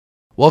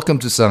Welcome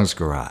to Sung's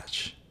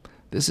Garage.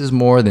 This is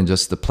more than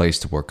just a place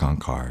to work on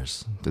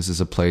cars. This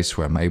is a place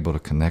where I'm able to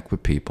connect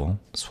with people,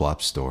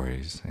 swap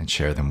stories, and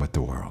share them with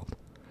the world.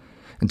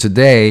 And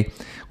today,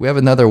 we have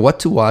another What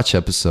to Watch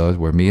episode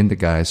where me and the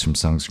guys from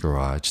Sung's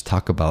Garage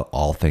talk about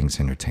all things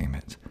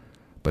entertainment.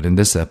 But in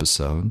this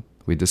episode,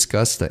 we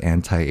discuss the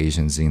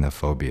anti-Asian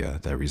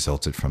xenophobia that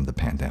resulted from the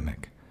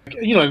pandemic.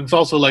 You know, it's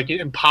also like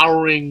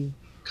empowering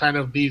kind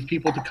of these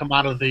people to come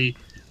out of the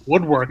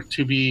woodwork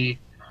to be,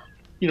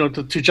 you know,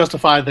 to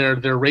justify their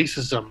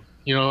racism,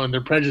 you know, and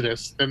their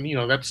prejudice. And you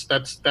know, that's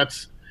just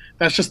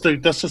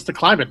the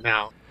climate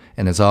now.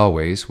 And as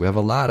always, we have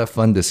a lot of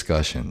fun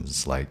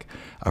discussions, like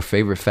our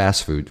favorite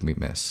fast food we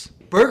miss.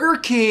 Burger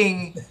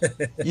King,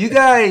 you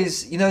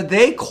guys, you know,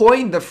 they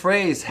coined the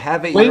phrase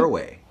 "have it your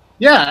way."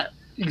 Yeah,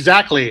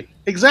 exactly,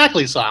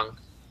 Song.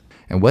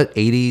 And what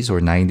 80s or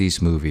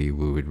 90s movie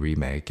we would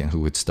remake and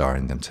who would star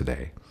in them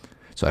today.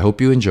 So I hope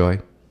you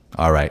enjoy.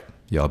 All right,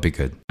 y'all be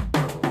good.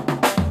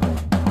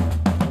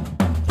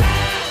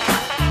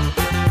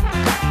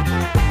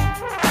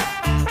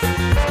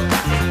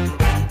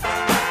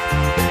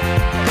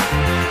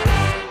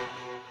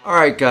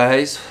 All right,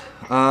 guys.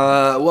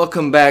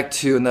 Welcome back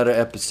to another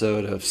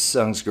episode of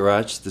Sung's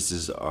Garage. This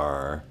is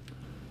our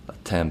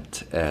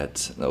attempt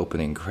at an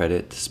opening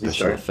credit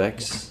special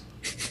effects.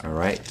 All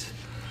right.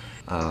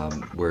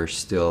 We're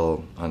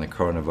still on the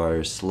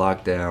coronavirus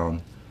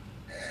lockdown.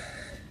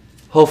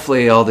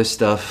 Hopefully all this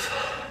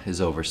stuff is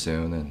over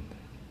soon and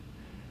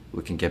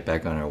we can get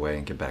back on our way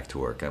and get back to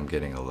work. I'm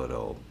getting a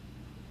little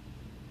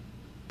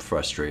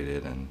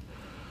frustrated and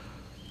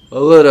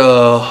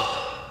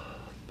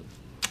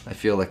I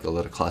feel like a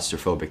little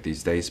claustrophobic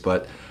these days,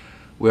 but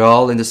we're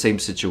all in the same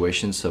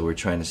situation, so we're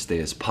trying to stay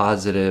as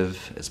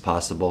positive as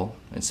possible.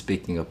 And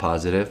speaking of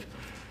positive,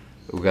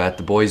 we got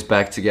the boys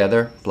back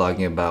together,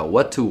 blogging about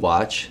what to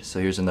watch.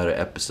 So here's another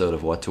episode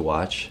of What to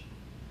Watch.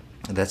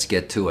 Let's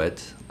get to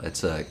it.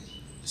 Let's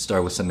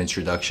start with some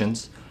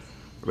introductions.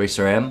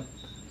 Racer M,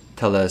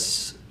 tell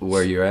us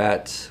where you're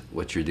at,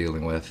 what you're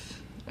dealing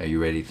with. Are you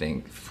ready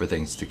for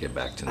things to get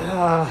back to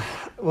normal?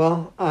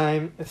 Well,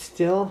 I'm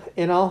still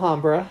in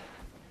Alhambra.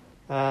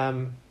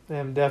 I'm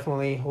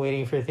definitely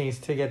waiting for things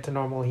to get to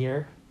normal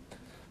here.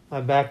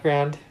 My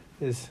background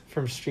is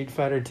from Street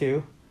Fighter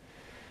 2.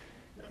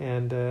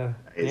 And, yeah.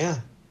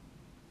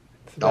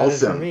 That's about it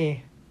for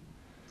me.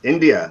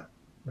 India.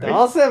 Right?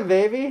 Dawson,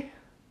 baby.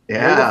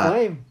 Yeah.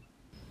 Flame.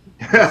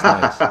 That's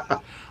nice.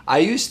 I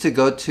used to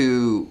go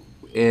to,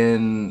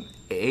 in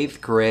 8th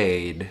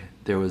grade,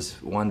 there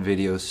was one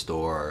video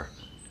store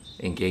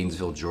in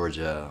Gainesville,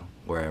 Georgia,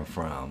 where I'm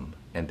from,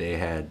 and they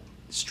had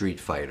Street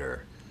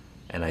Fighter.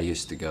 And I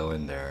used to go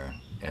in there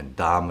and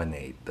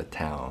dominate the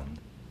town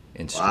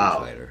in Street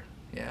Fighter.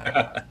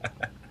 Yeah.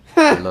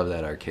 I love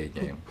that arcade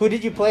game. Who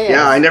did you play as?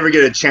 Yeah, I never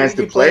get a chance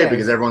to play it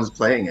because everyone's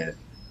playing it.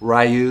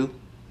 Ryu.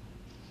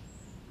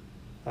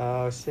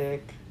 Oh,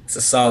 sick. It's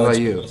a solid. How about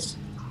you?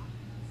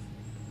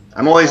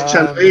 I'm always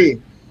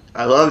Chun-Li.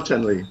 I love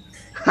Chun-Li.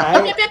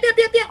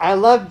 I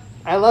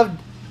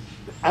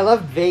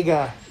loved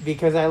Vega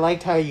because I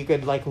liked how you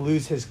could like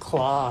lose his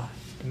claw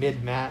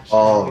mid-match. I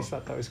always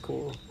thought that was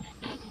cool.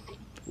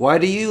 Why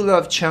do you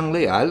love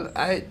Chun-Li?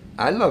 I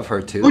love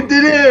her too. Who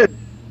did it?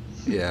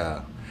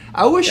 Yeah.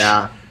 I wish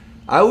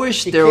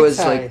there was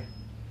a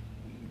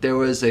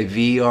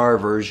VR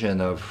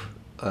version of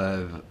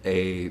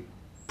a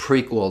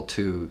prequel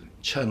to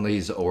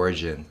Chun-Li's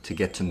origin to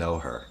get to know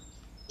her.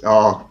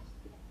 Oh.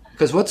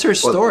 Because what's her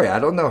story? I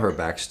don't know her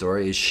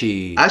backstory. Is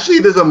she... Actually,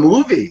 there's a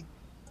movie.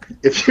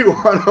 If you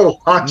want to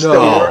watch the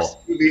worst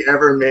movie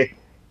ever made.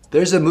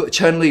 There's a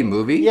Chun-Li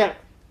movie? Yeah.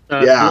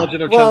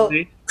 Legend of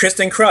Chun-Li.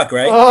 Kristen Kruk,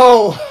 right?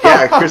 Oh.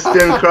 Yeah,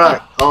 Kristen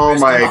Kruk. Oh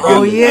my goodness.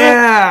 Oh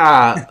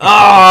yeah.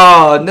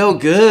 Oh, no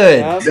good.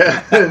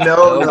 Yep.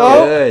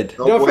 No good.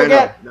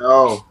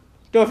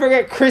 Don't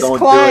forget Chris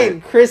Klein.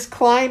 Chris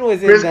Klein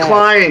was in that. Chris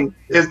Klein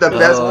is the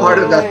best part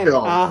of that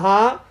film.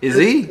 Is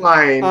he? Chris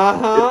Klein.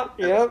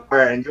 Yep. All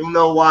right, and you'll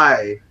know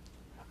why.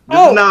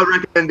 This is not a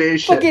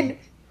recommendation.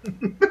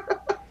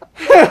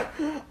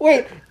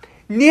 Wait,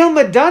 Neil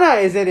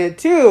McDonough is in it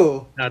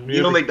too.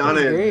 Neil McDonough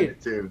is in it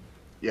too.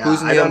 Yeah,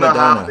 who's Neil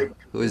McDonough?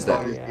 Who is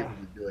that?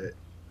 Do it.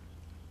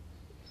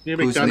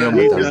 Who's Neil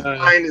McDonough? Chris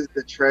Klein is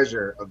the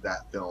treasure of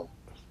that film.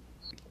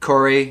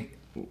 Corey,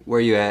 where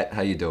you at?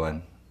 How you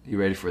doing? You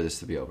ready for this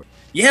to be over?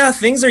 Yeah,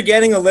 things are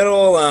getting a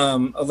little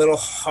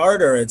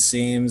harder. It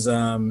seems.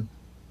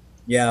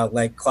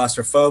 Like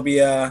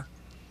claustrophobia.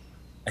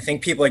 I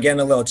think people are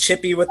getting a little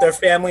chippy with their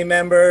family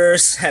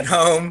members at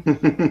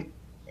home,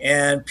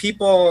 and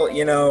people,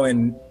 you know,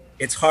 and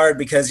it's hard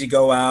because you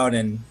go out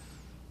and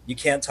you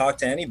can't talk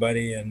to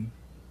anybody, and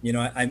you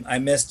know, I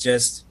miss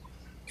just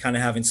kind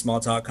of having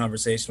small talk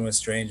conversation with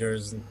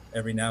strangers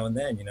every now and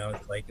then. You know,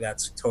 like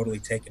that's totally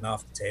taken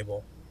off the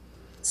table.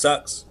 It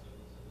sucks.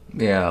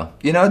 Yeah,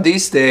 you know,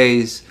 these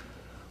days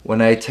when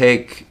I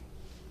take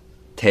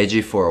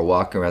Teji for a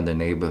walk around the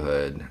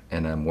neighborhood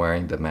and I'm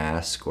wearing the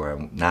mask or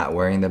I'm not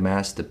wearing the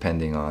mask,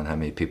 depending on how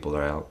many people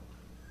are out.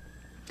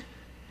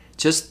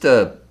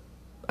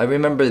 I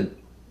remember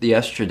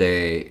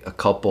yesterday a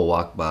couple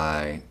walked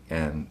by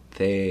and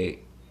they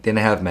didn't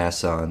have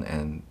masks on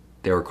and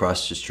they were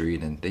across the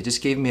street and they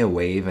just gave me a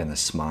wave and a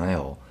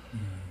smile.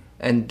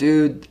 And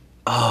dude,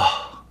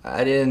 oh,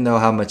 I didn't know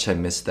how much I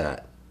missed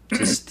that.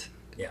 Just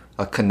Yeah.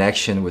 a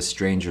connection with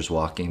strangers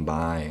walking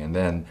by. And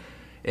then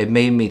it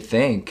made me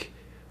think,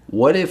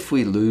 what if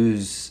we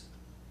lose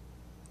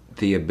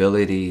the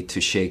ability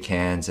to shake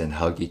hands and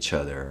hug each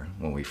other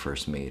when we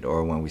first meet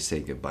or when we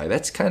say goodbye?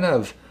 That's kind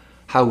of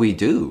how we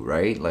do,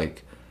 right?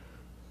 Like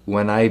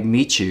when I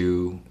meet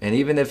you, and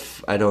even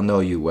if I don't know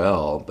you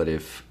well, but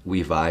if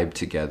we vibe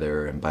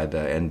together and by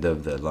the end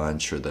of the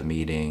lunch or the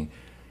meeting,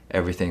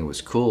 everything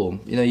was cool,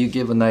 you know, you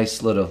give a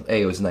nice little,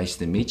 hey, it was nice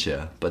to meet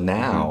you. But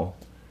now,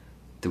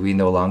 do we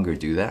no longer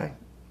do that?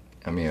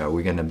 I mean, are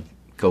we going to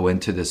go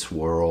into this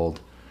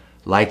world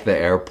like the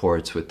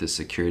airports with the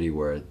security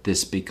where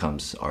this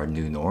becomes our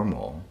new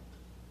normal?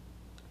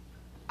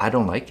 I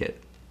don't like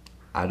it.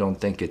 I don't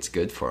think it's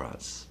good for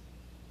us.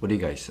 What do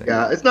you guys think?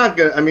 Yeah, it's not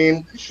good. I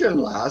mean, it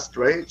shouldn't last,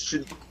 right?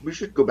 We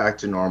should go back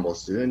to normal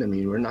soon. I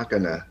mean, we're not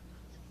gonna,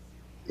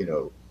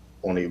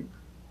 only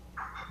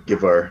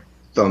give our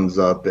thumbs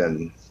up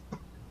and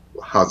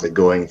how's it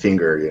going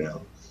finger.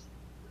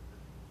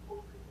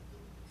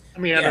 I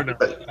mean, I don't know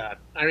about that.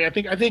 I mean, I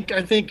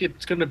think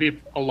it's going to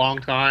be a long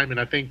time, and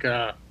I think,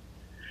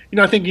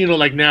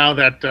 like now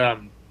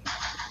that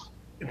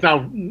it's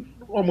now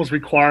almost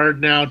required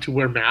now to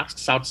wear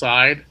masks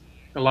outside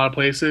in a lot of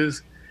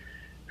places.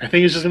 I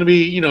think it's just going to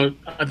be,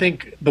 I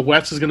think the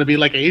West is going to be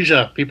like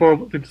Asia.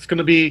 It's going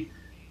to be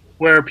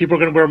where people are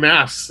going to wear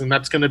masks, and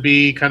that's going to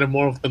be kind of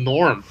more of the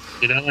norm,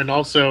 and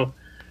also,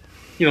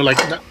 like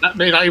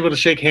not able to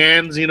shake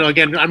hands,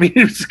 again, I mean,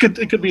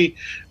 it could be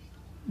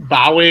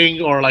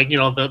bowing or like,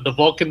 the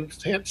Vulcan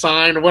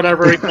sign or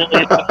whatever.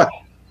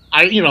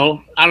 I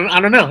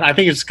don't know. I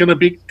think it's going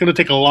to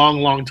take a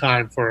long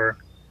time for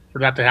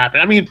that to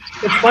happen. I mean,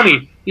 it's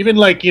funny, even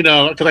like,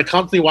 because I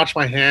constantly wash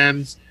my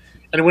hands.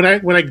 And when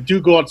I do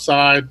go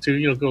outside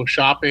to go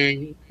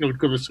shopping, go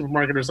to the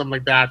supermarket or something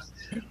like that,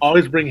 I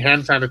always bring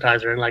hand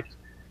sanitizer. And like,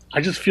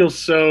 I just feel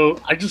so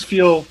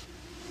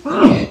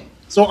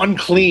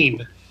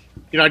unclean.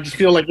 I just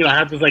feel like I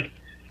have this like,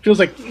 feels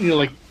like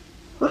like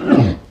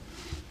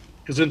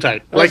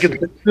Gesundheit. Like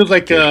it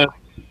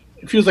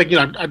feels like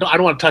I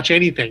don't want to touch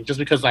anything just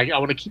because like I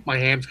want to keep my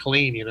hands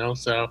clean.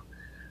 So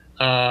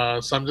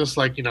I'm just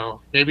like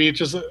maybe it's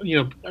just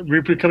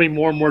we're becoming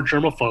more and more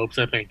germaphobes,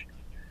 I think,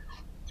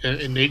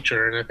 in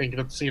nature, and I think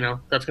that's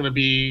that's going to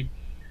be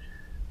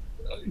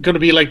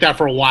like that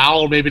for a while,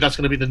 or maybe that's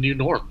going to be the new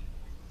norm.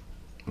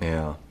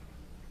 Yeah,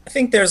 I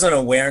think there's an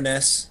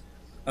awareness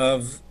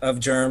of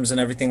germs and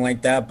everything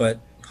like that, but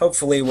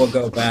hopefully we'll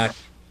go back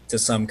to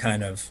some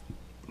kind of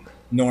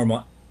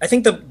normal. I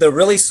think the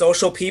really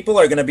social people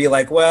are going to be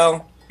like,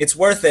 well, it's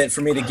worth it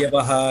for me to give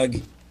a hug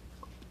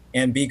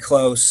and be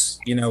close,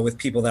 with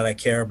people that I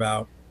care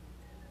about.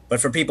 But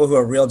for people who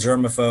are real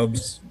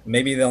germaphobes,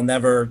 maybe they'll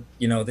never,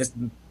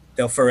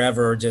 they'll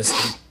forever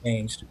just be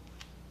changed.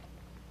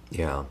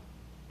 Yeah.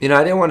 I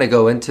didn't want to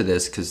go into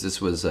this because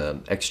this was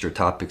an extra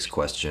topics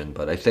question,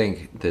 but I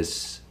think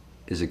this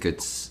is a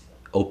good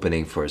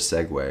opening for a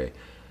segue.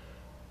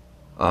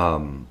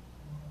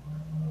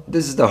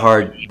 This is the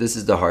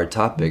hard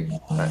topic.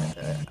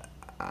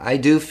 I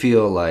do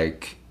feel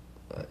like,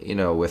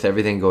 with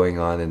everything going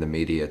on in the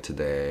media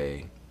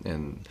today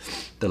and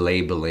the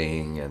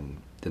labeling and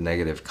the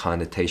negative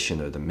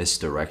connotation or the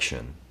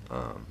misdirection,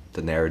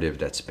 the narrative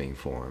that's being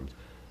formed,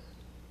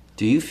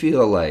 do you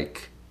feel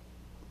like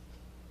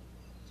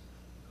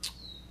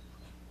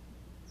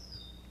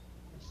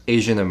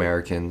Asian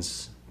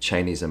Americans,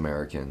 Chinese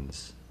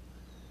Americans,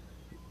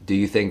 do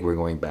you think we're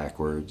going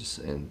backwards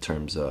in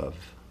terms of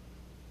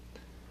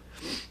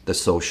the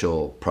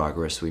social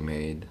progress we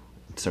made,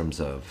 in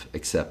terms of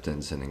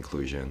acceptance and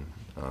inclusion?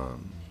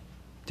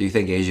 Do you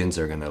think Asians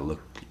are gonna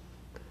look?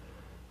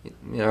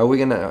 Are we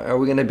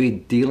gonna be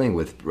dealing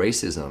with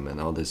racism and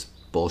all this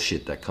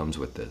bullshit that comes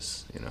with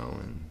this?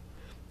 And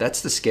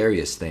that's the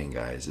scariest thing,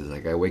 guys. Is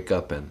like I wake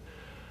up and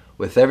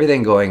with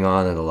everything going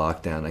on in the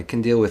lockdown, I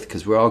can deal with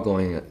because we're all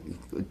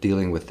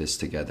dealing with this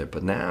together.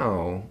 But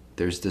now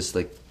there's this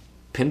like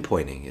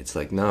pinpointing. It's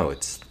like no,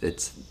 it's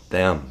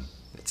them,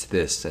 it's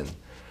this, and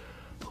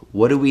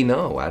what do we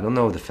know? I don't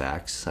know the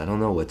facts. I don't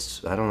know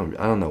I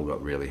don't know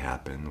what really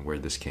happened, where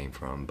this came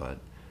from, but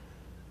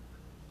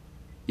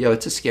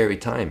it's a scary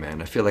time,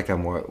 man. I feel like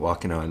I'm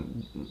walking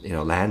on,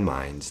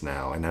 landmines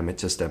now, and I'm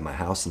just at my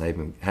house, and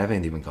I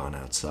haven't even gone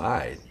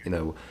outside,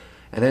 And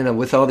then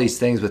with all these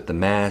things with the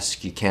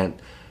mask,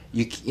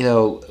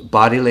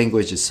 body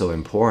language is so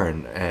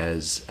important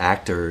as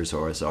actors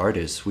or as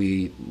artists.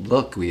 We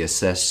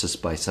assess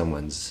just by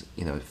someone's,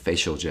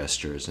 facial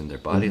gestures and their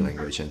body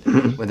language.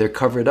 And when they're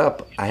covered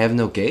up, I have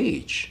no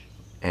gauge.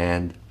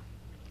 And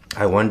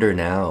I wonder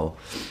now,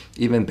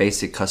 even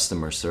basic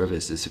customer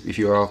service is if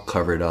you're all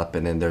covered up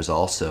and then there's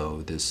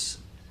also this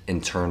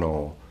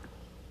internal,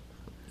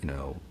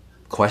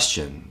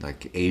 question,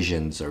 like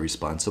Asians are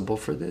responsible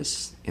for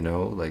this,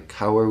 like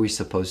how are we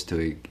supposed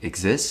to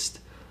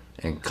exist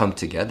and come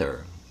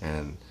together.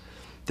 And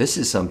this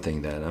is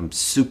something that I'm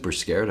super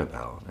scared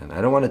about. And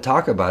I don't want to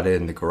talk about it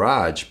in the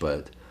garage,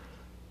 but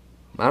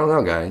I don't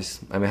know, guys.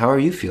 I mean, how are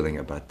you feeling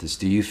about this?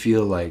 Do you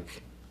feel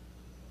like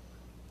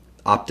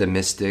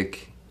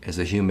optimistic as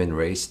a human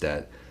race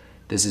that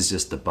this is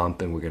just a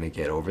bump and we're going to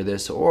get over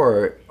this?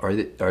 Or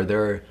are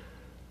there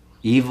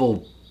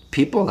evil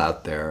people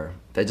out there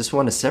that just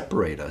want to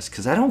separate us?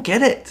 Because I don't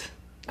get it.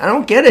 I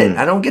don't get it.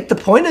 I don't get the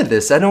point of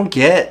this. I don't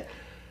get,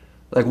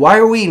 like, why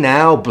are we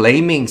now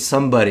blaming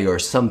somebody or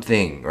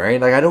something,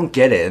 right? Like, I don't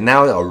get it. And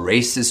now a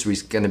racist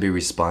is going to be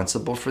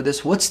responsible for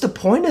this? What's the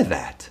point of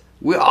that?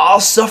 We're all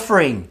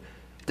suffering.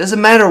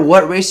 Doesn't matter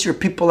what race your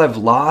people have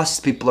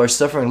lost. People are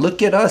suffering.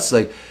 Look at us.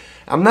 Like,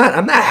 I'm not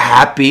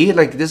happy.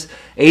 Like, this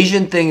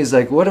Asian thing is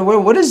like,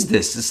 what is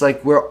this? It's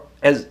like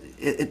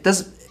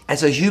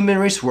as a human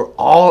race, we're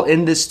all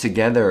in this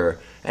together,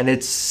 and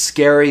it's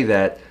scary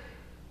that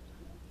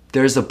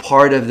there's a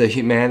part of the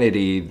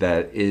humanity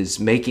that is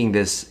making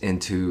this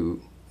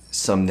into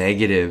some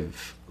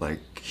negative, like,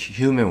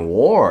 human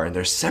war, and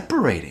they're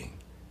separating,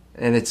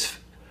 and it's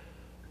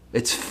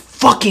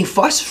fucking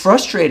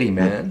frustrating,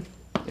 man.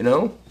 You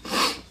know,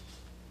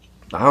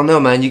 I don't know,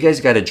 man. You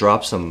guys got to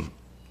drop some,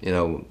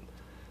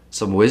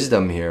 some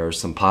wisdom here or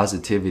some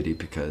positivity,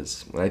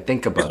 because when I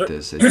think about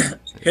this,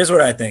 here's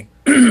what I think.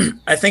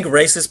 I think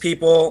racist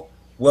people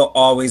will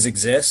always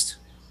exist,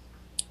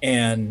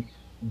 and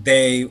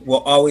they will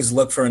always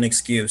look for an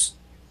excuse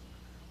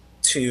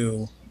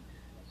to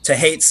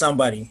hate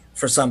somebody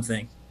for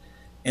something.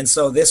 And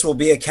so this will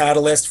be a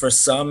catalyst for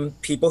some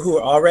people who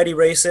are already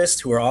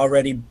racist, who are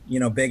already,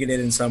 bigoted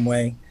in some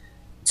way,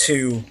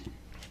 to,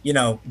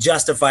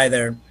 justify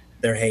their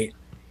hate.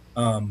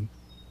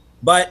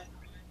 But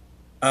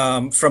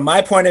from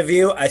my point of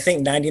view, I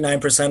think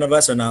 99% of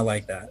us are not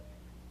like that.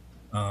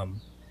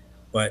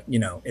 But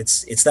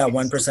it's that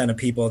 1% of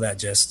people that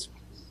just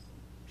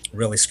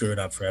really screw it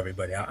up for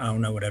everybody. I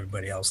don't know what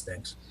everybody else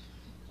thinks.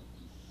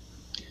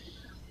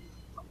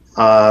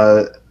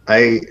 I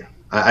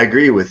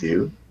agree with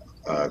you,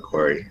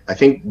 Corey. I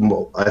think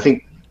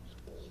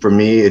for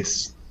me,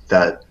 it's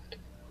that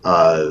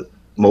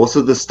most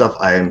of the stuff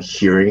I am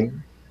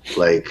hearing,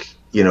 like,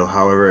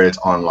 however it's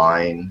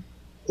online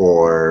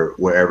or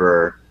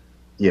wherever,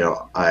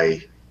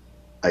 I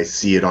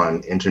see it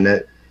on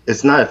internet,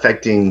 it's not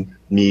affecting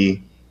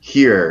me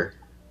here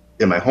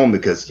in my home,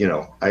 because,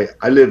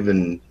 I live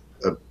in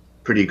a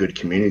pretty good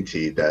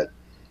community that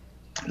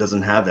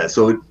doesn't have that.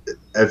 So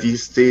if you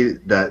say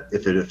that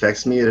if it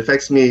affects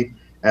me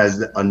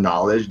as a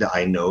knowledge that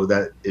I know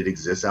that it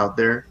exists out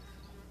there,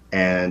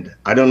 and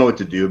I don't know what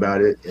to do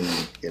about it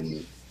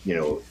in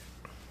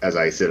as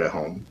I sit at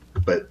home.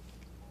 But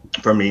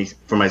for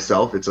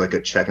myself, it's like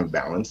a check and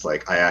balance.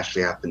 Like, I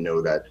actually have to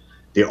know that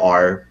there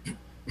are,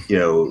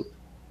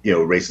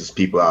 racist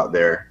people out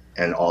there,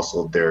 and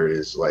also there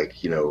is, like,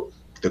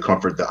 the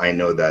comfort that I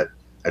know that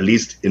at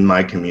least in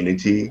my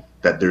community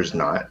that there's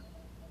not,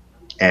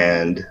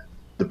 and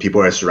the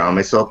people I surround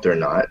myself, they're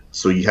not.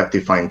 So you have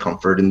to find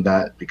comfort in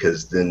that,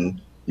 because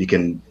then you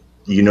can,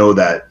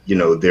 that,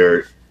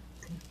 they're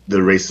the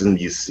racism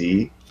you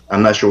see.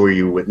 I'm not sure where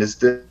you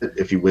witnessed it,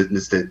 if you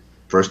witnessed it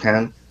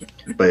firsthand,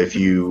 but if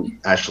you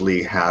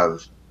actually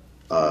have,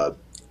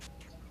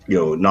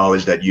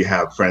 knowledge that you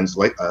have friends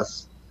like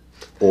us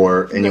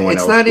or anyone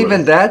else. It's not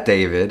even that,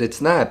 David.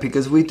 It's not,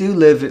 because we do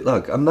live.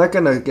 Look, I'm not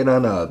gonna get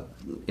on a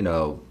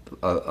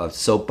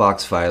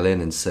soapbox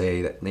violin and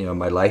say that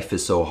my life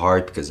is so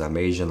hard because I'm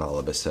Asian all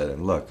of a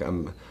sudden. Look,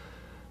 I'm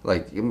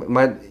like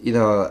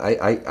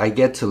I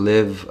get to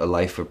live a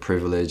life of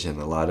privilege,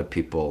 and a lot of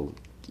people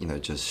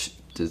just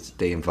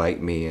they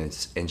invite me and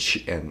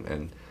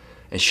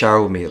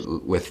shower me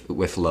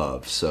with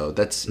love. So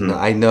that's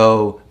I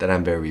know that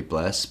I'm very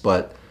blessed.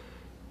 But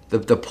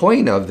the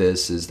point of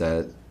this is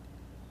that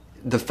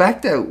the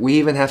fact that we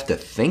even have to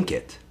think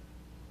it,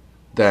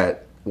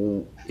 that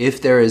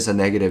if there is a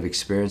negative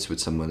experience with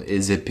someone,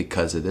 is it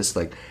because of this?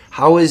 Like,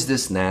 how is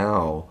this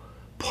now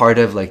part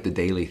of, like, the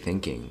daily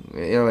thinking?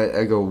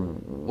 I go,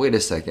 wait a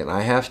second,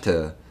 I have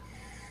to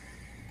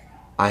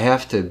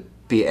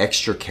be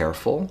extra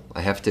careful.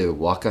 I have to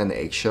walk on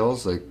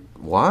eggshells. Like,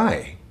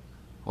 why?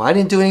 Well, I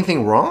didn't do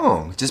anything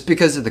wrong, just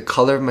because of the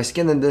color of my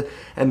skin.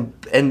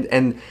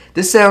 And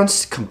this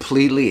sounds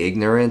completely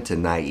ignorant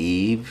and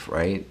naive,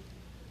 right?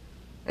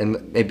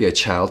 And maybe a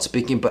child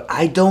speaking, but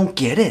I don't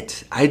get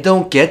it. I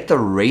don't get the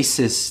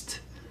racist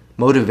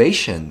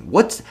motivation.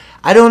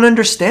 I don't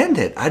understand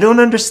it. I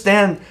don't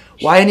understand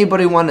why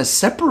anybody want to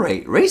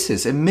separate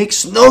races. It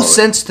makes no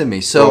sense to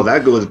me. So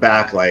that goes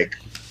back like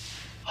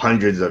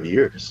hundreds of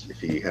years,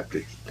 if you have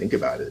to think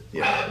about it.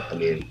 I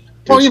mean,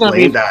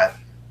 explain that.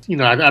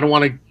 I don't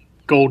want to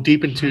go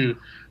deep into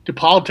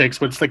politics,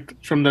 but it's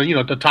like from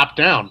the top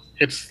down.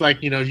 It's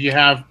like you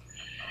have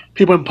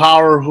people in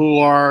power who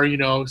are,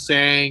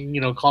 saying,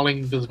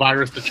 calling this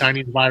virus the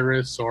Chinese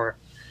virus,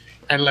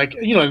 and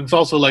it's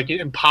also like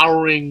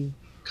empowering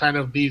kind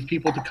of these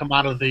people to come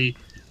out of the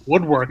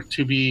woodwork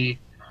to be,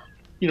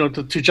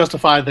 to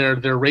justify their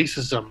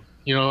racism,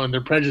 and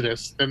their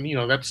prejudice, then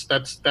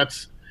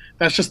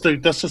that's just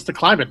the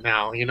climate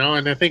now,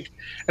 And I think,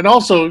 and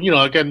also,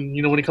 again,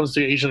 when it comes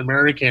to Asian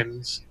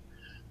Americans,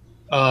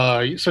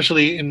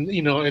 especially in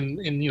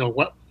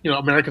what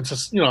American,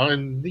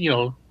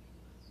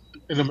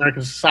 in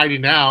American society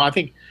now, I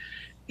think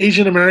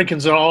Asian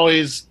Americans are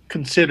always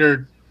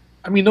considered.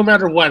 I mean, no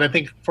matter what, I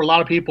think for a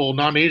lot of people,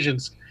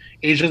 non-Asians,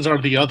 Asians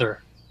are the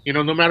other.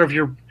 No matter if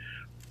you're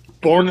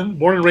born and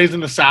raised in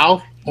the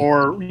South,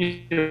 or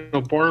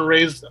born and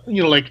raised,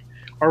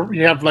 or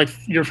you have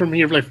you're from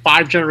here,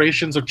 5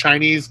 generations of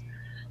Chinese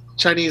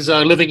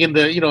living in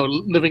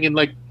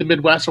like the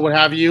Midwest or what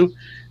have you.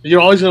 You're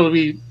always going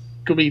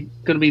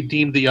to be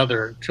deemed the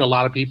other to a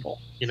lot of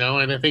people,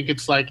 And I think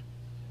it's and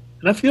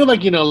I feel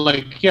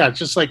it's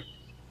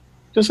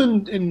just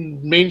in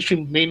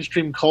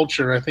mainstream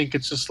culture. I think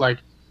it's just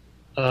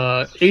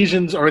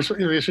Asians, or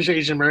especially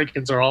Asian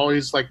Americans, are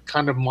always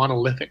kind of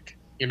monolithic,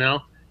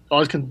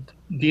 always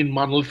deemed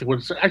monolithic, which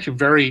is actually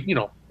very,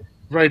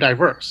 very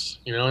diverse,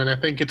 And I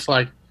think it's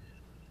but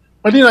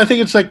I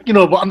think it's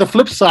on the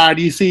flip side,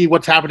 you see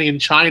what's happening in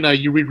China.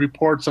 You read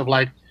reports of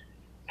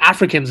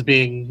Africans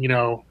being,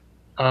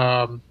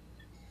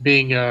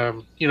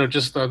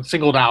 just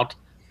singled out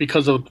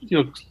because of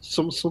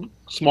some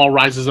small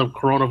rises of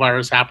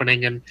coronavirus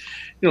happening, and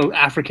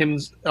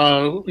Africans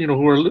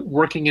who are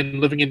working and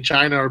living in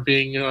China are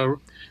being,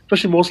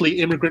 especially mostly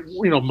immigrant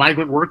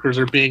migrant workers,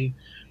 are being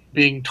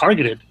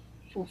targeted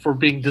for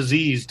being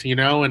diseased,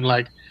 and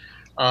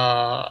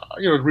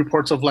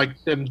reports of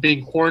them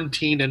being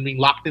quarantined and being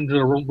locked into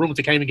their rooms,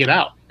 they can't even get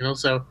out,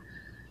 So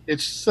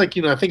it's just I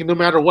think no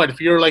matter what, if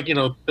you're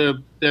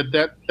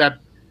that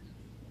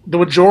the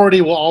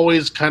majority will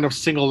always kind of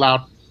single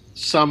out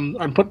some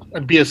and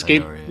bring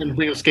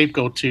a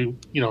scapegoat to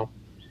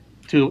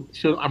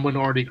a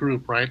minority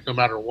group, right? No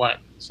matter what.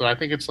 So I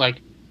think it's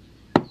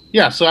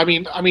yeah. So I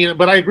mean,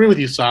 but I agree with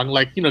you, Sung.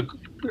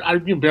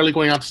 I'm barely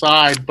going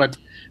outside, but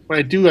when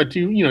I do, it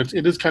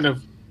is kind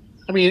of.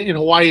 I mean, in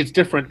Hawaii it's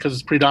different because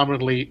it's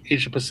predominantly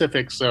Asia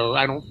Pacific, so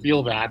I don't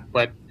feel that.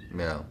 But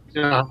Yeah. I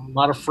have a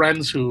lot of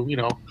friends who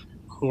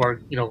are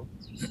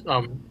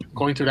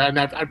going through that, and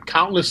I've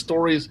countless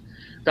stories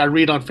that I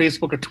read on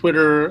Facebook or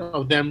Twitter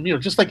of them,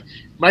 just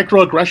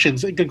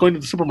microaggressions, going to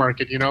the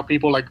supermarket,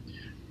 people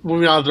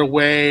moving out of their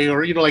way,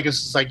 or it's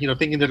just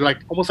thinking they're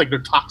almost they're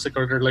toxic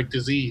or they're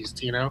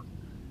diseased,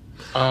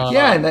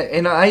 Yeah,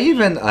 and I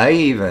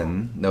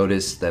even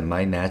noticed that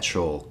my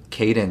natural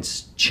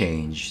cadence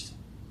changed,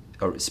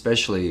 or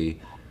especially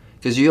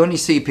because you only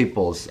see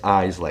people's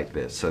eyes like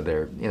this, so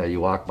they're you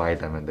walk by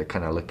them and they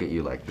kind of look at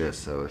you like this.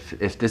 So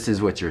if this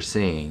is what you're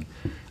seeing,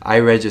 I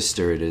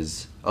register it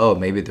as, oh,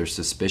 maybe there's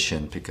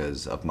suspicion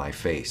because of my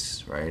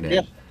face, right?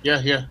 And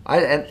yeah.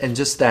 And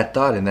just that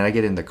thought, and then I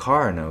get in the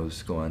car and I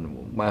was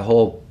going, my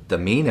whole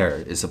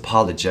demeanor is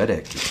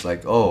apologetic. It's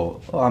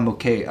oh, I'm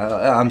okay,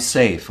 I'm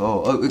safe.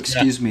 Oh,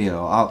 excuse me,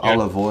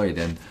 I'll avoid.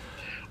 And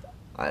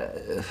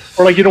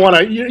or you don't want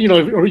to,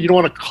 or you don't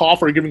want to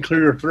cough or even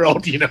clear your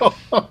throat,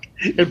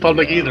 in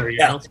public either,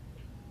 Yeah,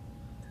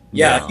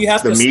 if you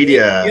have the to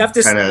media sneeze, you have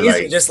to kinda sneeze.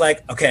 You're just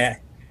okay,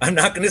 I'm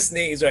not going to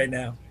sneeze right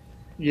now.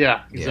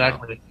 Yeah,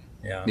 exactly.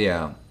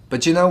 Yeah.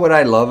 But what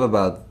I love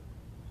about,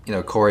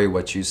 Corey,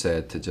 what you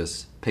said, to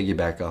just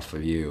piggyback off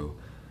of you,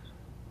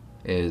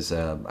 is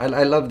I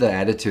love the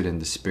attitude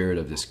and the spirit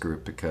of this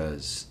group,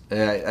 because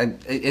I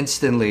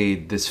instantly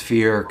this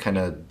fear kind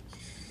of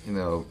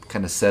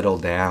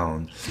settled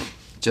down,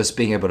 just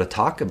being able to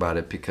talk about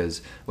it.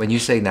 Because when you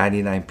say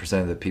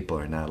 99% of the people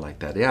are not like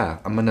that, yeah,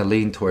 I'm going to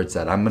lean towards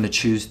that. I'm going to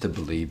choose to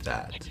believe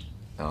that.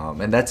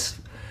 And that's,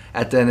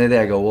 at the end of the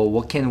day, I go, well,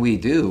 what can we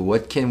do?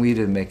 What can we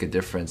do to make a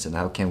difference? And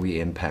how can we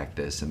impact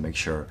this and make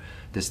sure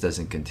this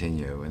doesn't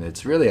continue? And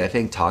it's really, I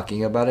think,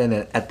 talking about it. And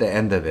at the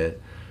end of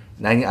it,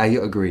 I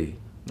agree.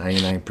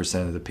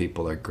 99% of the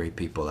people are great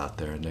people out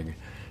there. And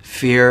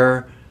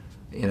fear,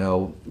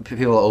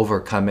 people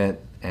overcome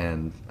it.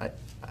 And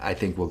I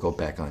think we'll go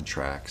back on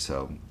track.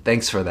 So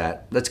thanks for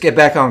that. Let's get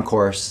back on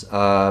course.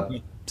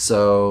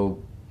 So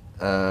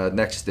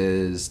next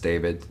is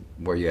David.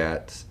 Where you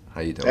at?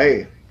 How you doing?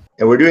 Hey,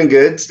 and we're doing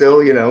good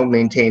still,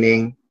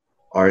 maintaining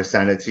our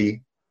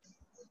sanity,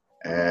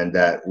 and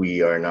that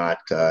we are not,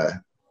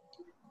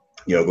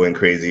 going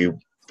crazy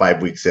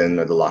 5 weeks in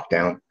of the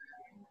lockdown.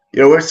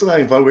 We're still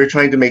having fun. We're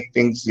trying to make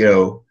things,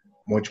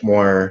 much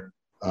more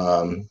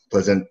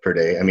pleasant per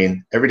day. I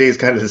mean, every day is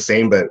kind of the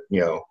same, but,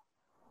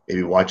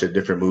 maybe watch a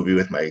different movie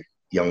with my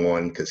young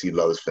one because he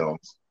loves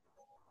films.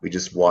 We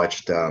just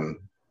watched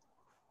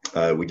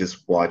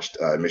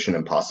Mission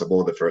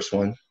Impossible, the first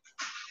one.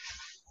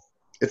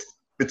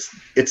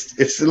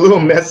 It's a little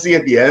messy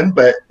at the end,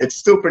 but it's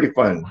still pretty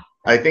fun.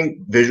 I think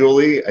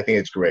visually, I think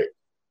it's great.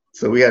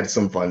 So we had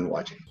some fun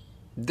watching.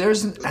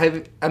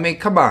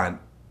 Come on.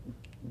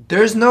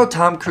 There's no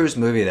Tom Cruise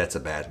movie that's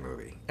a bad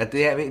movie.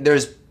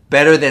 There's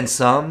better than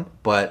some,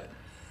 but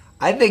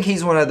I think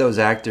he's one of those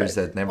actors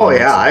that never. Oh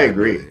yeah, I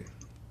agree. Movie,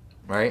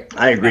 right?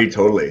 I agree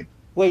totally.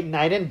 Wait,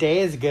 Night and Day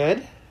is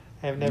good?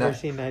 I've never Night-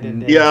 seen Night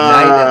and Day.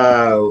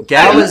 Yeah.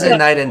 Gal is in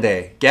Night and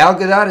Day. Gal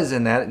Gadot is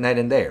in Night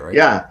and Day, right?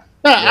 Yeah.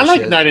 Yeah, Yeah, I like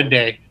she is. Night and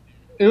Day.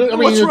 I mean,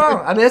 What's it-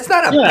 wrong? I mean, it's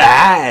not a Yeah.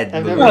 bad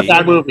I've movie. never Not a bad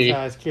seen movie. it, so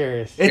I was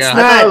curious. It's Yeah. I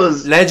not thought it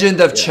was- Legend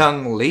of yeah.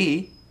 Chung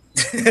Li.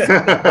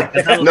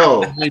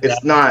 No,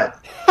 it's not.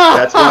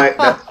 That's why.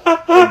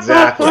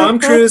 Exactly. Tom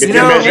Cruise If You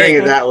you're know, measuring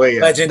it that way,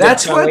 yeah. Legend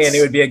That's of Chun-Li, what's- and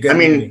it would be a good I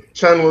mean, movie.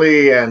 Chun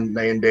Li and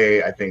Night and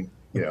Day. I think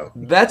you know.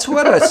 That's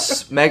what a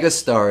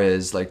megastar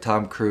is, like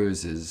Tom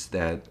Cruise is.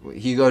 That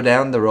you go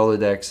down the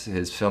Rolodex,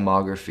 his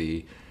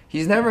filmography.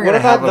 He's never What gonna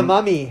about have the a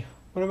Mummy?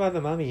 What about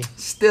the Mummy?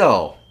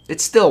 Still,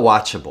 it's still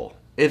watchable.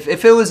 If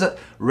it was a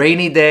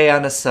rainy day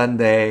on a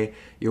Sunday,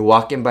 you're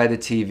walking by the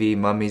TV,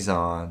 Mummy's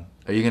on.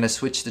 Are you gonna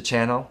switch the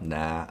channel?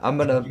 Nah, I'm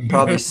gonna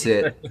probably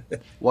sit,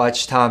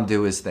 watch Tom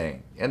do his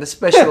thing, and the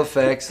special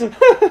effects,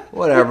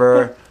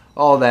 whatever,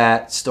 all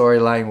that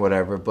storyline,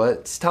 whatever. But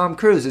it's Tom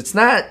Cruise. It's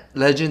not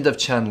Legend of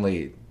Chun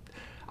Li.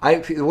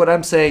 What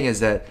I'm saying is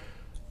that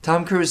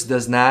Tom Cruise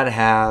does not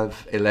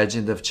have a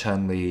Legend of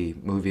Chun Li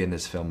movie in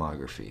his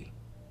filmography,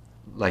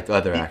 like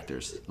other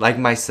actors, like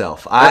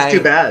myself. That's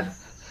too bad.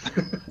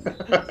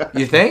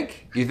 You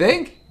think? You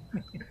think?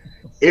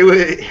 It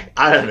would.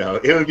 I don't know.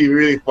 It would be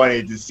really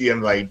funny to see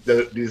him like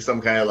do some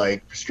kind of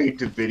like straight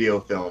to video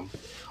film.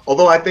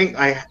 Although I think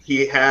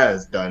he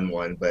has done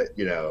one, but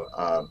you know,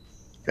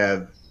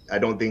 I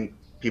don't think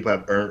people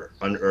have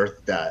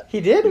unearthed that. He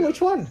did? Which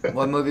one?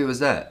 What movie was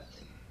that?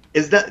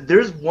 Is that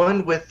there's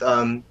one with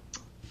Meryl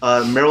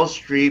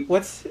Streep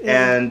What's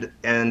and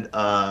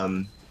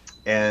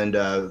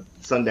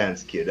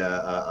Sundance Kid,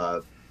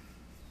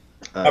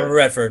 Robert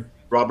Redford.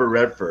 Robert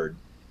Redford,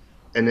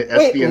 and the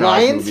wait, espionage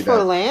Lions movie. for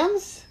that-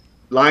 Lambs?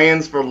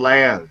 Lions for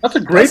Lambs. That's a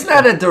great. That's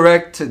not a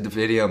direct to the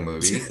video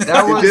movie.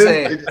 That was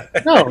a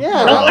No,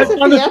 Yeah, that's that was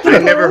a on the- theatrical I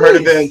never heard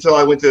of it release. until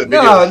I went to the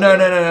video. no.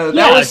 Yeah,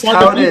 That was it's on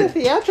the It was touted.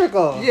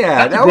 theatrical.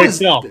 Yeah, That's a that great was.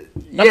 film.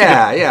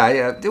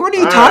 Yeah. What are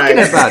you All talking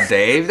right. about,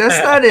 Dave?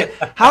 That's not it.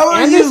 How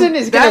are Anderson you?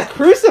 is going to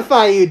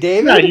crucify you,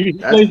 David. Yeah, he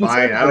That's plays the fine,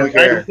 I senator, don't right?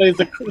 care. He plays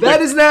the-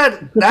 That is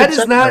not. That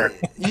is not.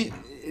 Senator.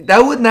 That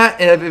would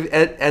not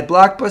at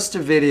Blockbuster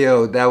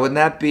Video. That would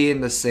not be in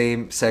the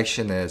same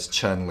section as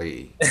Chun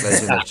Li,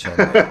 Legend of Chun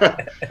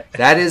Li.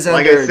 That is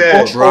Like under I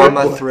said,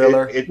 drama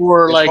thriller.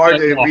 Or it's like, hard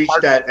you to know, reach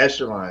hard- that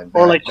echelon.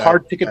 or that- like that-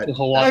 Hard Ticket that- to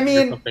Hawaii I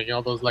mean- or something.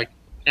 All those like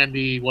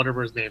Andy,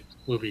 whatever his name,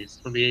 movies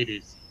from the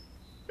 80s.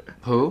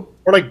 Who?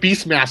 Or like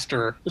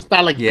Beastmaster. It's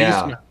not like Yeah.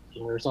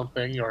 Beastmaster or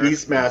something. Or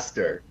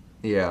Beastmaster.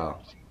 Yeah.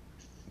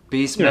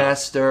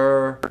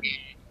 Beastmaster.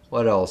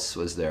 What else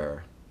was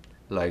there?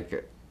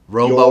 Like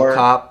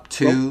RoboCop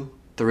 2,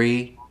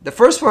 3. The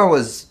first one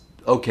was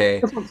okay.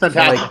 This one's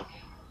fantastic. Like,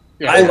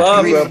 yeah, I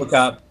love Three-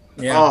 RoboCop.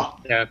 Yeah. Oh,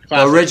 yeah, the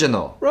classic.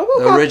 original. RoboCop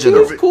The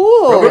original. 2 is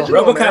cool.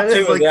 original, RoboCop man. 2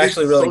 It's was like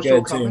actually this really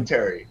social good, too.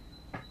 commentary.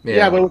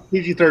 Yeah, but with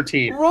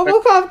PG-13.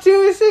 RoboCop 2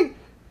 is like...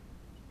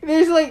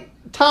 There's like...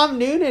 Tom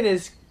Noonan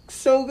is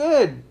so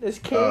good as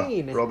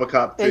Kane.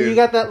 RoboCop 2. and you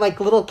got that like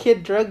little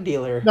kid drug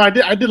dealer. No, I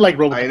did like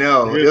RoboCop. I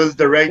know. It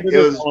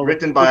was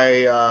written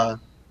by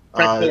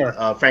Frank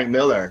Miller. Frank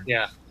Miller.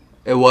 Yeah,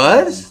 It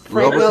was?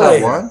 Frank RoboCop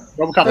Miller. 1?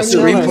 RoboCop Frank is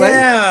Miller. Screenplay?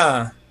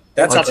 Yeah.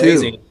 That's Oh, two.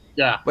 amazing.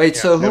 Yeah. Wait,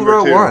 yeah. so who Number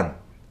wrote 2. 1?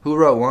 Who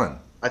wrote 1?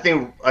 I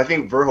think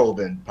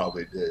Verhoeven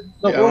probably did.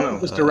 No, Yeah, I Verhoeven don't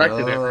know. just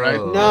directed it, right?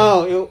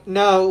 Oh. It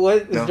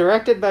was No.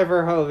 directed by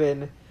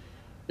Verhoeven.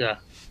 Yeah.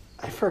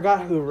 I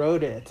forgot who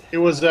wrote it. It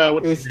was It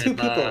what's was his two name?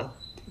 people.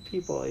 Two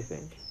people, I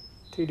think.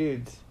 Two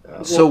dudes.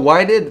 So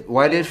why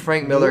did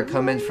Frank Miller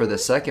come in for the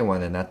second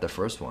one and not the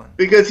first one?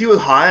 Because he was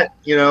hot,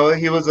 you know.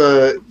 He was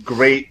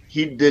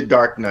he did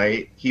Dark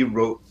Knight. He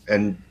wrote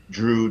and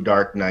drew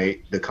Dark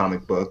Knight, the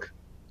comic book.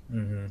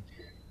 Mm-hmm.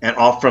 And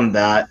off from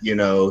that, you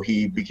know,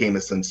 he became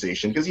a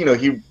sensation because, you know,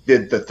 he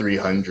did the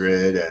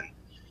 300 and,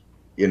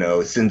 you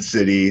know, Sin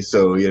City.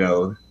 So, you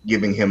know,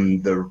 giving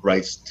him the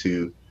rights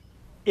to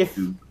If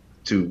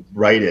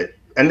write it.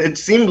 And it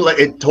seemed like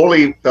it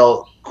totally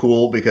felt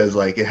cool because,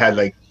 like, it had,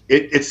 like,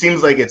 it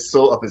seems like it's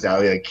so up his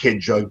alley, like kid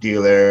drug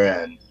dealer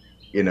and,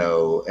 you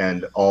know,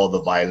 and all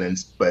the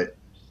violence. But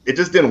it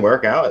just didn't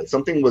work out.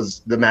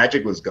 The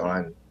magic was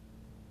gone.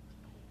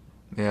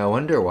 Yeah, I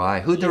wonder why.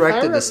 Who If I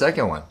directed rem- the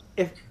second one?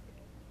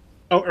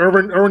 Oh,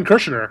 Irwin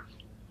Kershner.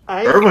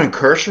 Irvin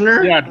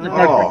Kershner? Yeah,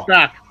 Oh.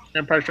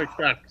 Empire Strikes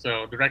Back.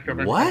 So director of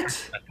Empire What?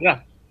 Strikes Back. Yeah.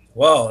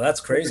 Whoa, that's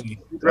crazy.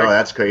 Oh,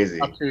 that's crazy.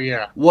 Up to,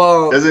 yeah.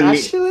 Well, Doesn't mean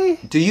actually,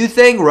 do you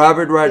think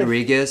Robert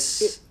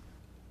Rodriguez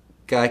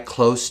got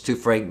close to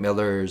Frank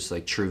Miller's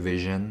like true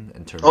vision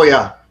in terms? Oh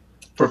yeah,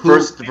 for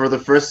Who- the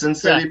first Sin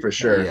City, Yeah. for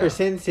sure. Yeah. for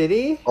Sin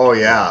City, Oh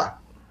yeah,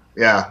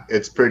 yeah,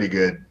 it's pretty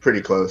good,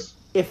 pretty close.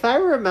 if I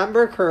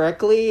remember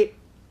correctly,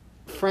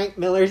 Frank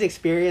Miller's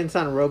experience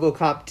on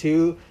RoboCop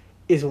 2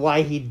 is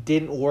why he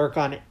didn't work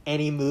on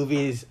any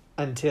movies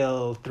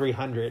until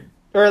 300.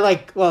 Or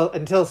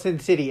until Sin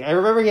City. I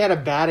remember he had a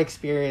bad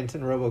experience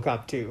in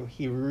RoboCop 2.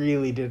 He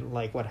really didn't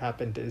like what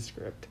happened to his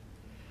script.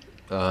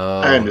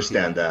 I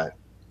understand that.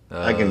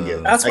 I can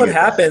get That's I what get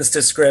that. happens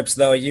to scripts,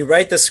 though. You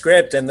write the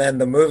script, and then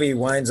the movie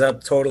winds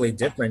up totally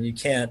different. You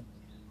can't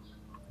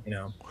you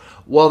know.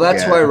 Well,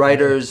 that's Yeah. why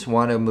writers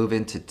want to move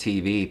into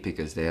TV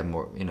because they have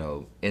more,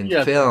 in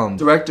Yeah. film,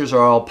 directors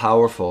are all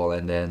powerful,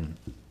 and then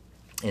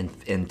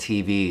in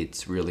TV,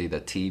 it's really the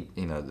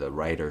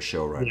writer,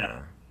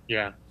 showrunner.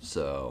 Yeah.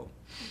 So,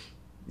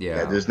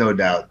 Yeah, there's no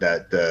doubt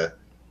that the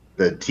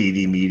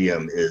TV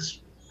medium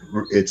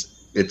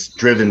it's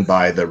driven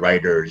by the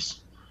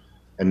writers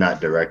and not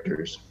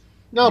directors.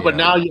 No, but Yeah.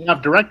 now you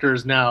have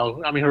directors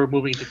now. I mean, who are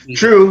moving to TV.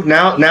 True.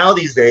 Now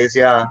these days,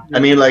 yeah. I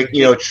mean, like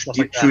Stuff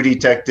like that. True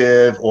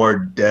Detective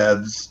or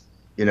Devs.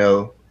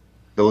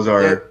 Those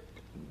are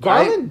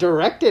Garland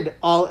directed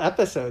all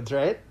episodes,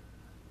 right?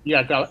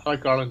 Yeah,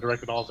 like Garland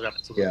directed all the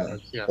episodes. Yeah.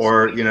 Yes.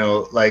 or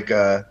like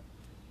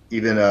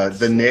even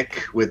The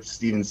Nick with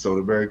Steven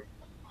Soderbergh.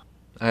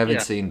 I haven't Yeah.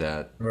 seen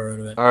that. Never heard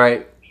of it. All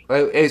right.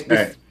 Hey,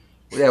 Right.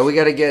 Yeah, we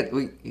got to get.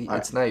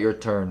 It's not your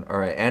turn. All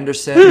right,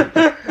 Anderson.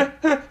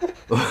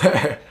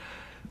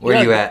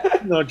 Where you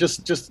at?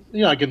 Just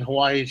like in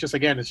Hawaii, it's just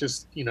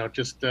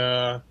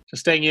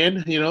staying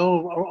in,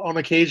 on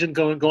occasion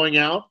going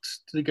out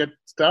to get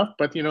stuff,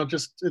 but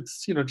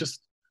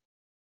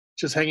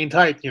just hanging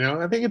tight,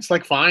 I think it's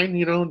like fine,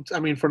 I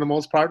mean, for the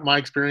most part, my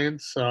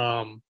experience,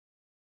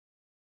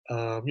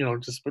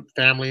 just with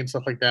family and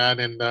stuff like that,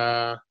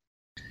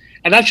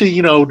 and actually,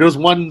 there's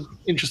one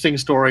interesting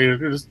story.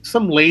 There's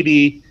some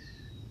lady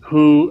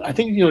who I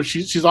think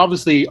she's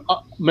obviously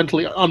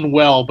mentally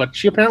unwell, but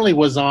she apparently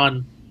was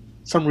on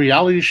some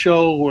reality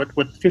show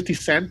with 50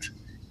 Cent,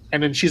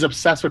 and then she's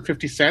obsessed with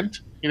 50 Cent,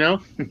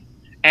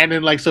 and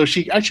then so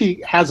she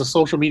actually has a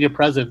social media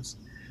presence.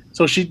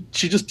 So she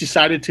just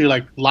decided to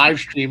live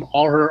stream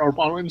all her or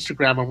on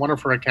Instagram on one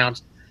of her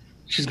accounts.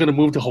 She's gonna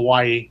move to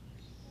Hawaii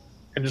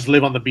and just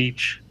live on the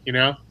beach,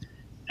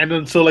 And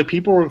then so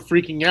people were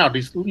freaking out.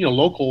 These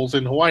locals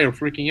in Hawaii are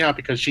freaking out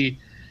because she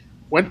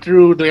went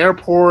through the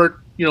airport.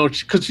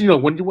 Because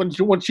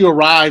once you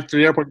arrive to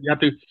the airport,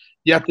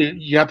 you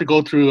have to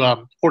go through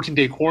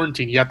 14-day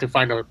quarantine. You have to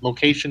find a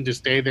location to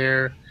stay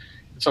there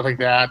and stuff like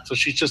that. So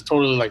she just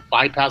totally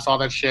bypassed all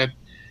that shit.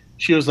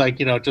 She was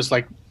just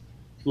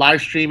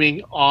live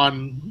streaming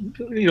on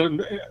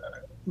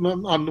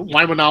on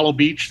Waimanalo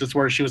Beach. That's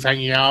where she was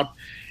hanging out.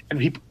 And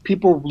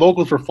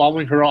locals were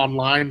following her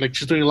online.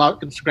 She's doing a lot of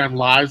Instagram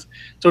lives.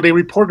 So they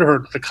reported her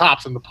to the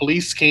cops, and the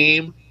police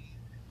came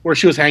where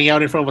she was hanging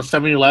out in front of a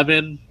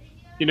 7-Eleven,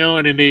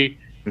 and then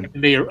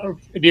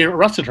they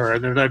arrested her,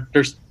 and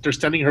they're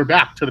sending her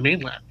back to the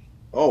mainland.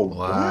 Oh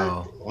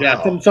Wow. what?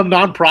 Yeah, some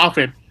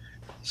nonprofit,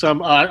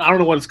 I don't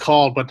know what it's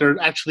called, but they're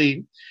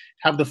actually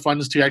have the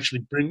funds to actually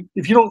bring.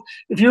 If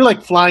you're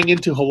flying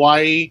into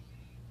Hawaii,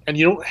 and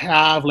you don't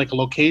have a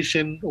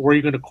location where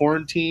you're going to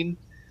quarantine.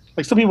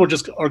 Some people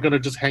just are going to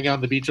just hang out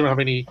on the beach. They don't have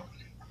any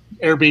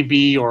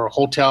Airbnb or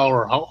hotel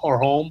or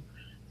home.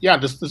 Yeah,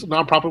 this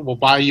nonprofit will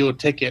buy you a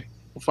ticket,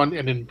 fund,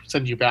 and then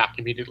send you back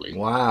immediately.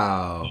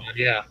 Wow.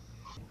 Yeah.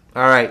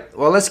 All right.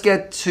 Well, let's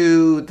get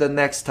to the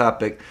next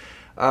topic.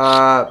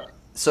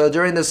 So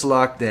during this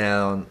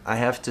lockdown, I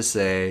have to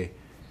say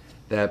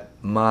that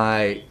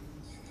my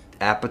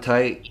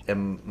appetite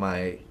and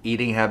my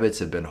eating habits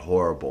have been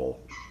horrible.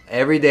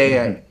 Every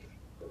day,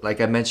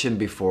 like I mentioned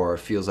before,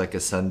 feels like a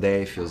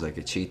Sunday, feels like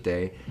a cheat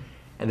day.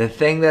 And the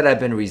thing that I've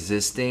been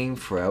resisting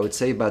for, I would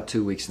say, about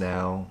 2 weeks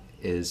now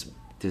is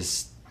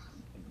this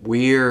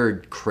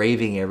weird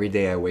craving every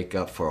day I wake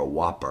up for a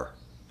Whopper,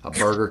 a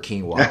Burger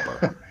King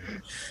Whopper.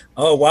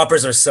 Oh,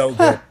 Whoppers are so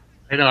good.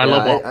 I know. I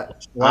love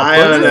Whoppers. I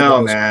don't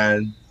know,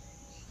 man.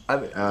 I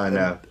don't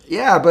know.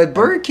 Yeah, but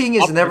Burger King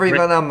is Whopper never is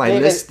even on my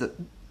David. list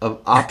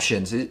of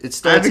options. It I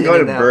starts haven't in gone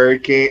to and out. Burger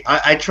King.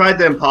 I tried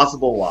the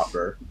Impossible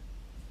Whopper,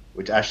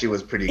 which actually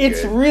was pretty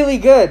It's good. really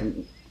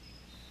good.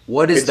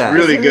 What is It's that?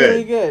 really It's good.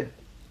 really good.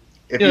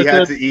 If Yeah, you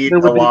had the- to eat there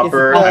a would be-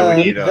 Whopper, it's, I would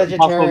uh, eat a.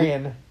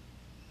 vegetarian.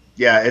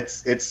 Yeah,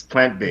 it's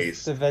plant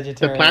based. The The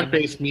vegetarian.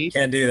 plant-based meat.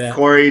 Can't do that.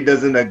 Corey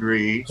doesn't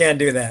agree. Can't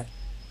do that.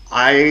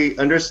 I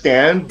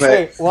understand, but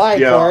Wait, why,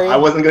 Corey? I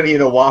wasn't gonna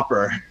eat a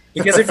Whopper.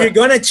 Because if you're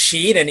gonna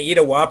cheat and eat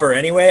a Whopper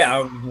anyway,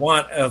 I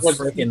want a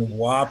freaking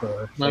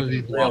Whopper. None of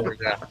these Whoppers.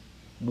 Yeah.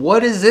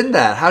 What is in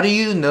that? How do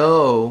you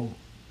know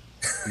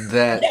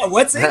that? Yeah,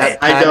 what's in that it?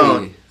 I patty-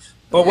 don't.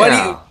 But what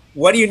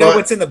do you know But-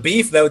 what's in the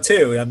beef though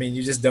too? I mean,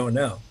 you just don't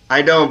know.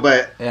 I don't,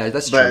 but Yeah,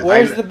 that's But- true.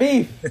 Where's the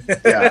beef?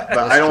 yeah, but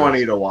I don't true. want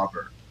to eat a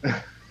Whopper.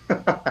 I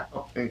don't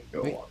want to eat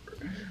a Whopper.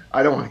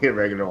 I don't want to eat a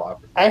regular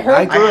Whopper. I heard.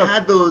 I grew I up-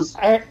 had those.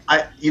 I,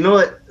 You know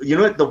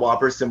what the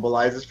Whopper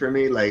symbolizes for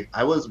me?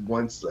 I was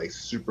once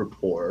super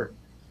poor,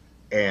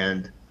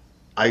 and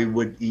I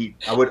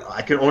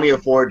could only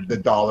afford the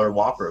 $1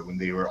 Whopper when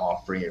they were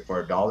offering it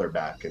for $1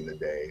 back in the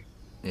day.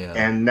 Yeah.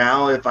 And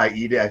now if I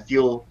eat it, I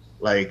feel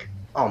like,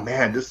 oh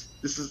man, this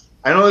is.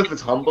 I don't know if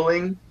it's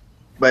humbling,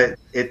 but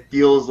it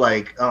feels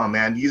like, oh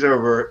man, these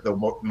are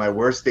my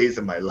worst days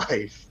of my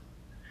life,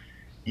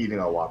 eating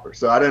a Whopper.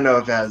 So I don't know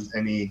if it has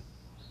any,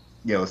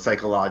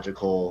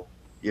 psychological,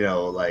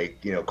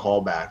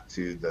 callback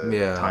to the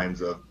Yeah.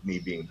 times of me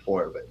being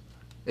poor, but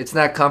It's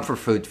not comfort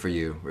food for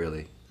you,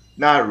 really.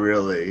 not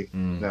really.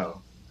 Mm.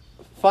 No.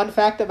 Fun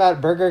fact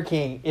about Burger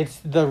King: it's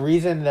the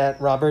reason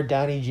that Robert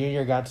Downey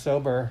Jr. got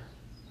sober,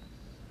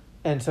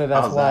 and so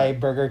that's How's why that?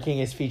 Burger King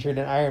is featured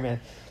in Iron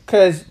Man.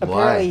 Because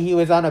apparently Why? he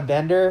was on a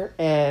bender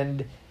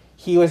and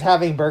he was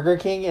having Burger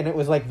King, and it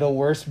was like the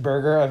worst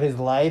burger of his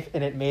life,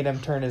 and it made him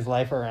turn his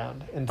life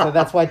around. And so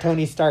that's why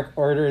Tony Stark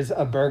orders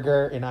a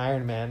burger in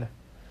Iron Man,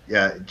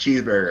 Yeah,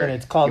 cheeseburger. and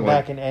it's called You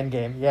back want- in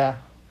Endgame. Yeah.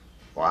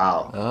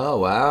 Wow. Oh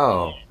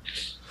wow!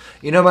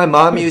 You know, my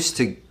mom used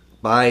to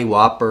buy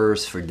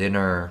Whoppers for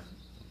dinner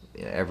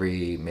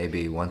every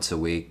maybe once a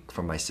week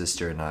for my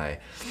sister and I,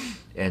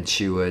 and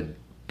she would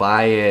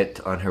buy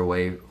it on her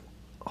way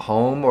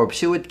home, or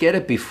she would get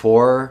it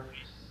before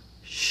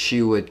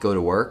she would go to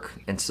work.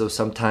 And so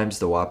sometimes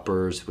the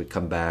Whoppers would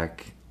come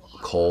back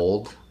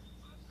cold,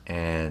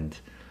 and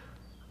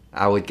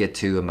I would get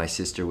two, and my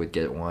sister would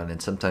get one, and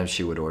sometimes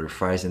she would order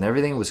fries, and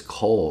everything was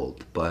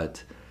cold,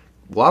 but.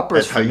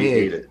 Whoppers That's for how me, you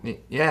ate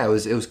it. yeah, it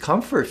was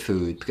comfort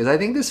food because I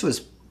think this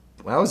was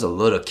when I was a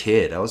little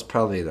kid. I was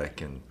probably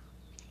like in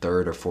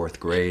third or fourth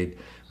grade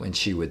when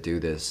she would do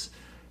this,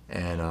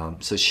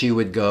 and so she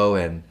would go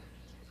and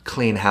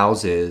clean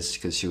houses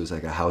because she was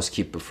like a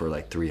housekeeper for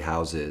like 3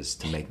 houses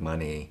to make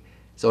money.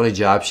 It's the only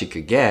job she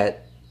could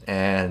get,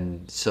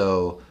 and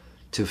so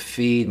to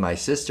feed my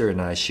sister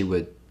and I, she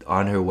would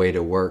on her way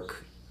to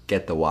work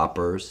get the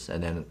Whoppers,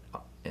 and then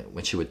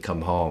when she would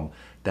come home,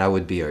 that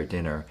would be our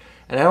dinner.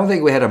 And I don't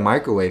think we had a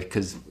microwave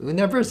because we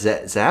never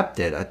zapped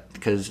it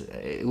because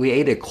we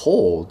ate it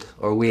cold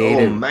or we ate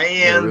it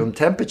at room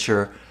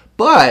temperature.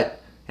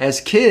 But as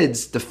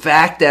kids, the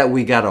fact that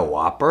we got a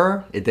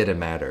Whopper, it didn't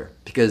matter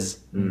because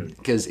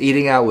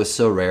eating out was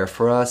so rare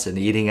for us, and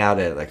eating out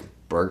at like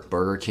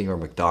Burger King or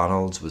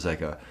McDonald's was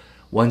like a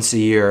once a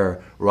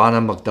year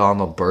Ronald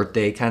McDonald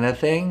birthday kind of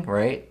thing,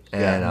 right?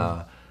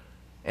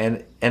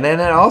 And and then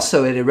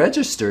also it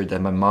registered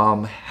that my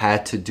mom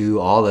had to do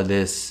all of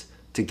this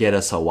to get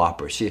us a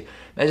Whopper. She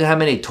imagine how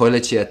many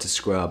toilets she had to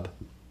scrub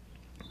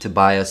to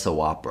buy us a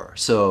Whopper.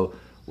 So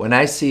when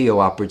I see a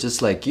Whopper,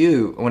 just like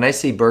you, when I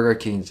see Burger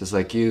King, just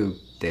like you,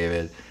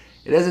 David,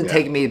 it doesn't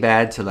take me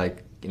bad to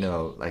like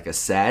like a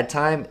sad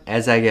time.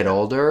 As I get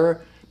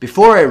older,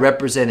 before it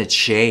represented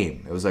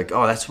shame. It was like,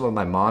 oh, that's what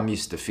my mom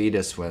used to feed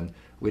us when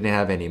we didn't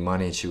have any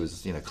money and she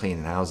was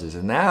cleaning houses.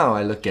 And now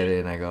I look at it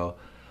and I go,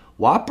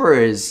 Whopper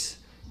is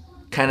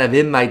kind of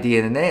in my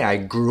DNA. I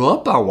grew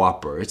up on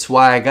Whopper. It's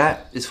why I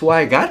got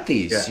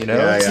these.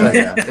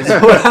 Yeah.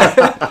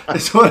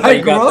 It's what I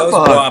You grew got up those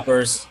on.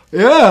 Whoppers.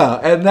 Yeah,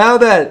 and now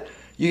that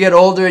you get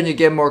older and you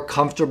get more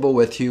comfortable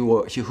with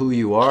who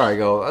you are, I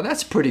go, oh,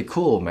 that's pretty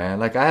cool, man.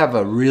 Like I have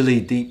a really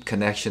deep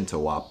connection to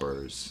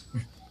Whoppers.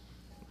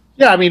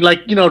 Yeah, I mean,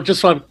 like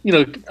just on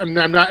I'm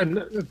not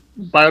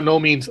by no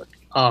means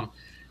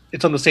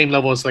it's on the same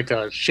level as like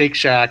a Shake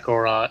Shack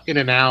or In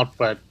and Out,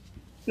 but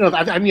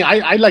I mean,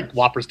 I like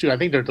Whoppers too. I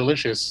think they're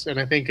delicious, and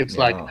I think it's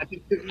like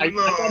I'd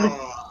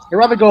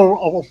rather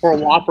go for a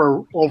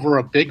Whopper over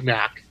a Big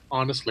Mac,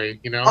 honestly.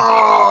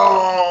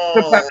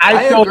 Oh,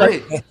 I feel agree.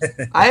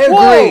 like- I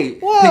agree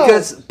Whoa,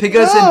 because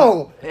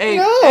no,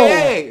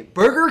 hey,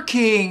 Burger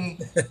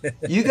King,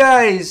 you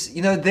guys,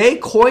 they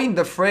coined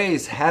the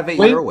phrase "have it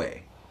your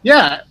way."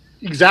 yeah,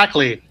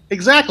 exactly,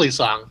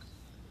 Song.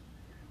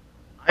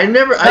 I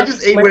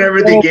just ate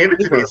whenever they gave it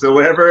to me. So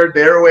whatever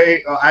their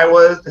way I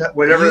was,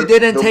 whatever. You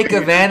didn't the take way,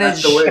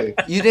 advantage. that's the way.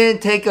 You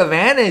didn't take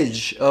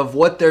advantage of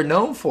what they're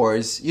known for.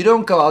 You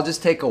don't go, I'll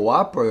just take a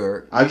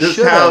Whopper. I'll You just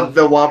should have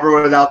the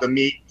Whopper without the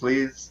meat,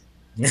 please.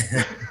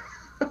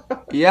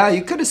 Yeah,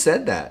 you could have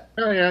said that.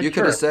 Oh, yeah, You could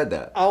sure. have said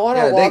that. I want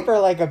Yeah, a Whopper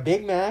like a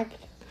Big Mac.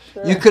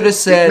 Sure. You could have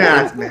said.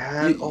 Mac,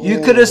 man. You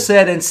Oh. could have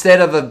said instead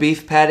of a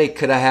beef patty,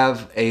 could I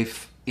have a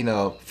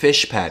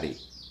fish patty?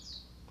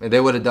 And they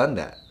would have done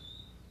that.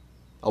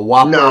 A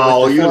Whopper.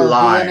 No, with the you Or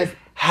lie. Vienna-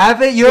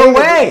 Have it your David,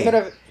 you way.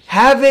 could've-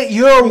 Have it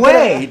your you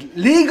way.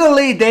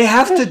 Legally, they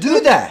have to do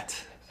that.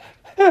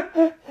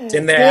 It's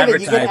in their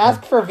David, you can advertisement.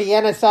 ask for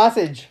Vienna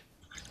sausage.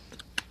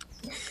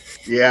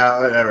 Yeah,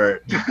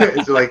 whatever.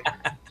 It's like,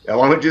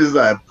 why don't you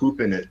just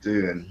poop in it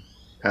too and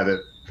have it?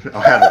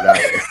 I'll have it that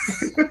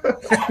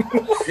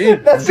way.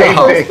 That's Same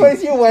the first thing.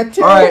 place you went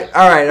to. All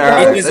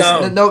right. Each his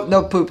Let's- own.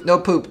 no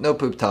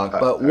poop talk.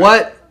 But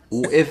what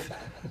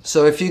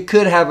if you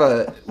could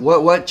have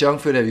what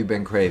junk food have you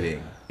been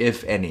craving,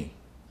 if any?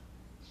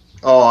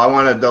 Oh, I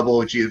want a double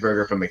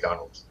cheeseburger from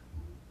McDonald's.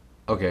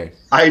 Okay.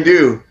 I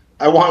do.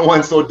 I want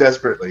one so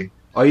desperately.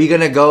 Are you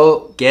gonna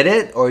go get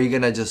it, or are you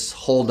gonna just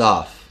hold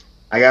off?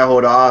 I gotta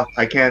hold off.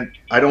 I can't.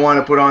 I don't want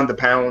to put on the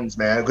pounds,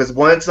 man. Because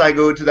once I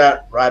go to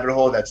that rabbit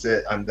hole, that's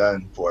it. I'm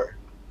done for.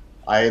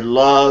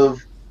 I'll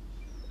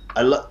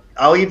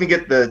even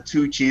get the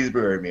 2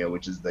 cheeseburger meal,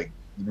 which is like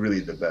really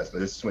the best. But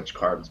there's so much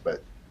carbs,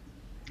 but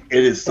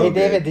it is so Hey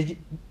David, good.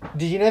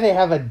 did you know they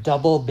have a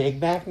double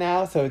Big Mac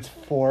now? So it's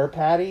 4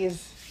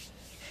 patties.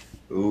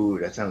 Ooh,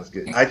 that sounds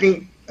good. I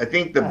think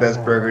the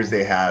best burgers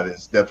they have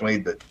is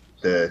definitely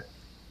the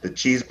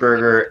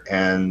cheeseburger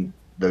and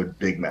the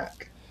Big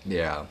Mac.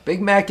 Yeah,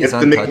 Big Mac is If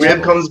the McRib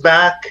untouchable. comes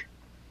back,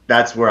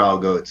 that's where I'll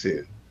go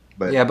to.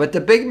 But Yeah, but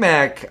the Big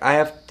Mac, I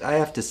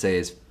have to say,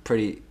 is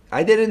pretty.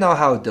 I didn't know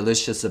how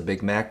delicious a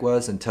Big Mac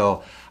was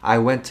until I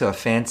went to a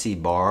fancy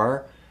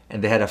bar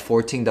and they had a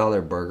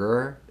 $14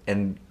 burger.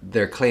 And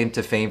their claim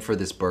to fame for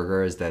this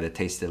burger is that it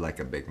tasted like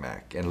a Big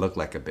Mac and looked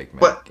like a Big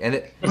Mac. What?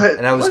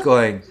 And I was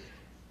going,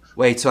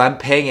 wait, so I'm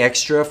paying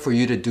extra for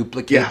you to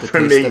duplicate the for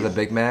taste me. of a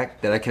Big Mac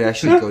that I could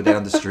actually go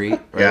down the street?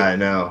 Right? Yeah, I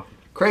know.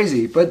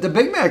 Crazy. But the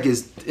Big Mac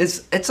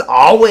it's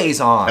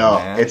always on, No,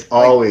 man. it's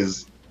Like,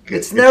 always good.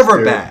 it's never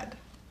never- bad.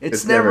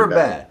 It's never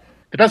bad.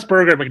 The best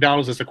burger at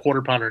McDonald's is the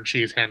quarter pounder and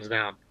cheese, hands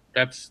down.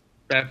 That's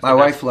My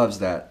wife loves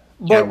that.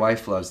 My But-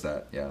 wife loves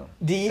that. Yeah.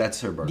 That's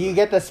her burger. Do you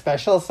get the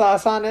special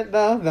sauce on it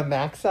though? The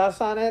Mac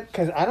sauce on it?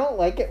 Because I don't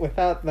like it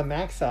without the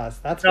Mac sauce.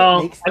 That's what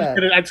no. makes I that.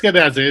 just get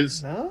it as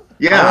is. No.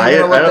 Yeah, I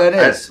don't know what don't-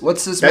 that is.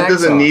 What's this That Mac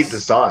doesn't sauce? need the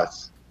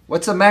sauce.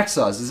 What's a Mac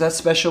sauce? Is that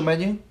special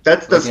menu?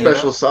 That's the Okay.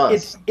 special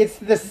sauce. It's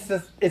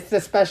the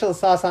special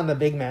sauce on the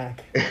Big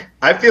Mac.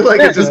 I feel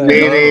like it's just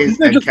mayonnaise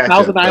Isn't it and just ketchup.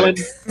 Thousand but Island?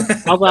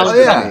 Thousand Oh Island.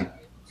 yeah.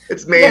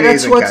 It's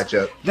mayonnaise and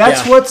ketchup.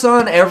 That's Yeah. what's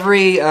on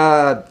every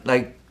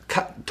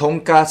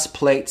tonka's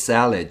plate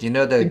salad. You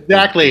know the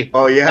Exactly.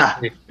 Oh yeah,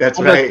 that's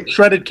Oh, the right.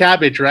 shredded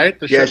cabbage, right?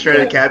 The Yeah,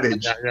 shredded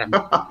cabbage. Yeah,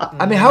 yeah.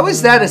 I mean, how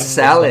is that a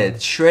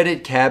salad?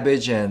 Shredded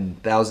cabbage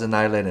and Thousand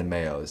Island and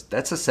mayos.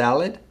 That's a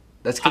salad?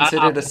 That's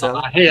considered a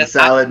salad? Hey, The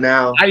salad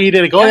now. I eat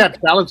it. Go ahead.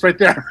 Salad's right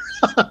there.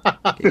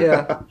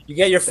 Yeah. You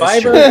get your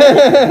That's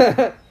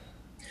fiber.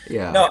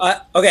 Yeah. No,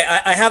 okay.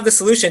 I have the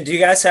solution. Do you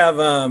guys have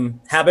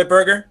Habit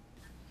Burger?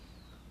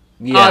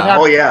 Yeah.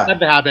 Oh yeah. Have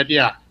to have it.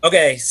 Yeah.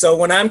 Okay, so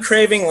when I'm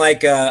craving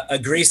like a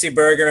greasy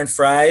burger and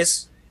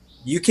fries,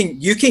 you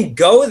can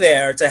go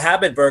there to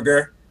Habit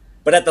Burger,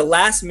 but at the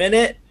last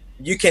minute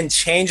you can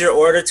change your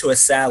order to a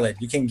salad.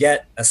 You can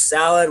get a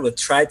salad with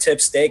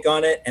tri-tip steak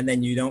on it, and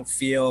then you don't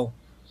feel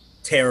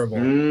terrible.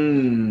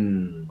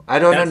 Mmm. I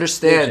don't That's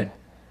understand.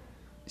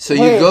 So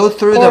Wait, you go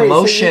through Corey,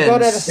 the so you go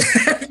to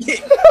motions.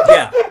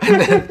 Yeah,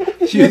 and then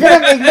You're gonna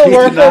make the You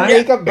worker cannot-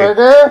 make a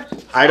burger?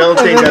 I don't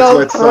And think then that's they'll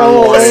what throw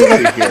someone away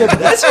wanted to hear.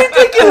 That's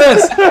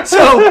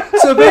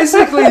ridiculous. So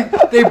basically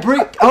they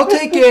bring. I'll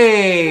take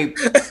a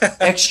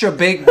extra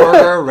big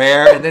burger,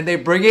 rare, and then they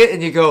bring it,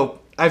 and you go.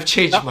 I've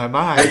changed my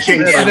mind. I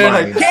changed my and they're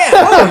mind. like, yeah,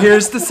 oh,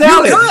 here's the you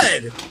salad.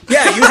 could.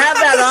 Yeah, you have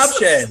that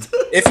option.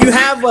 If you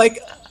have like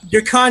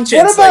your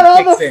conscience, What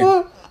about like,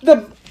 all the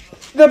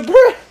kicks in.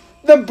 food?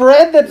 The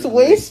bread that's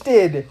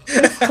wasted.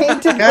 It's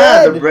tainted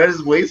Yeah, bread. the bread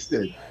is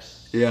wasted.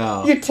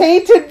 Yeah. You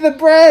tainted the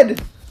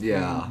bread.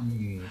 Yeah.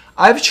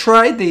 I've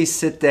tried these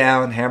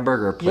sit-down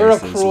hamburger You're a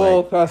places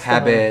cruel like customer.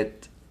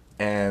 Habit,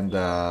 and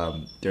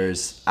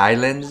there's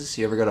Islands.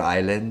 You ever go to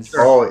Islands?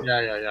 Oh,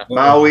 Yeah.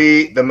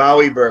 the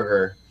Maui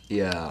burger.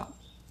 Yeah.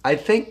 I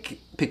think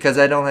because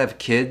I don't have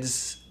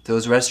kids,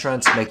 those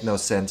restaurants make no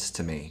sense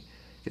to me.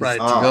 'Cause Right.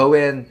 To go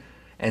in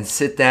and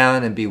sit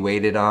down and be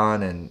waited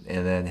on and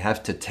then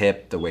have to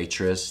tip the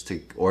waitress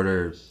to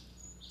order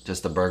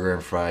just a burger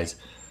and fries.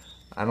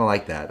 I don't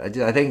like that.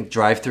 I think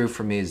drive-through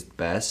for me is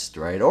best,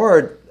 right?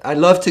 Or I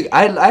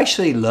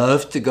actually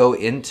love to go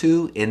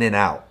into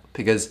In-N-Out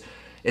because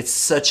it's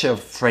such a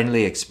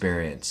friendly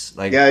experience.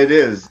 Like Yeah, it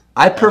is.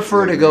 I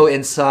prefer to go Absolutely.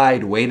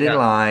 inside, wait in Yeah.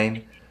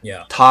 line,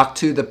 Yeah. talk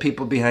to the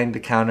people behind the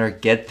counter,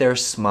 get their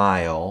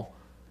smile,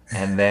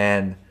 and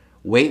then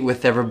wait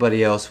with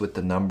everybody else with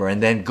the number,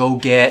 and then go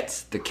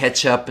get the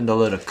ketchup in the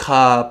little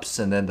cups,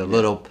 and then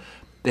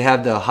they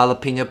have the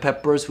jalapeno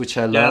peppers, which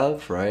I Yeah.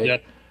 love, right? Yeah.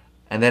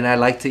 And then I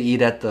like to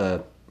eat at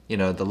the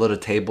little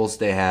tables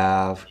they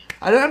have.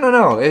 I don't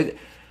know.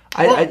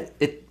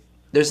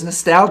 There's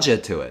nostalgia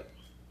to it.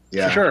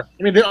 Yeah. For sure.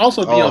 I mean, they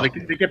also, Oh.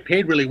 they get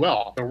paid really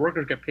well. The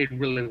workers get paid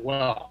really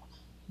well.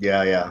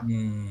 Yeah.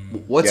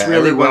 What's Yeah,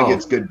 really everyone well?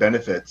 gets good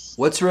benefits.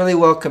 What's really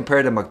well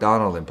compared to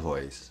McDonald's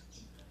employees?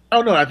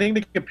 Oh no, I think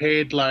they get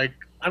paid like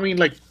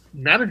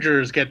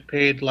managers get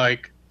paid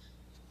like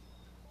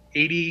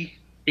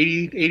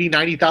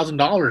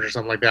 $90,000 or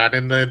something like that,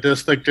 and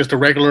just a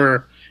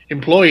regular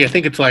employee, I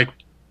think it's like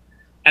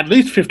at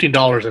least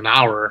 $15 an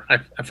hour.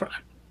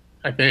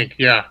 I think,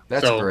 yeah.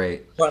 That's So,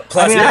 great.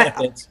 Plus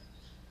benefits.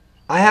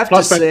 I have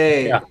Plus to ben-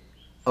 say, yeah.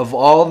 of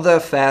all the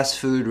fast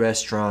food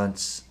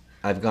restaurants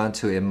I've gone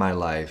to in my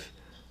life,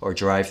 or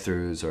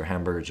drive-throughs or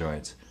hamburger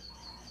joints,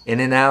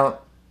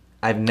 In-N-Out,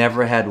 I've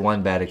never had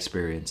one bad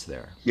experience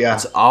there. Yeah,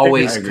 It's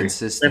always I agree.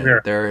 consistent. Same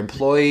here. Their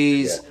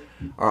employees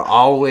are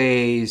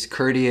always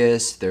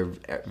courteous. They're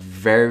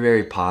very,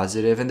 very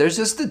positive, and there's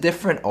just a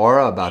different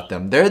aura about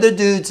them. They're the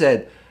dudes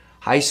at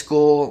in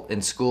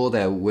school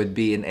that would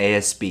be in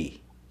ASB.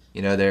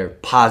 They're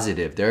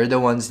positive. They're the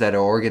ones that are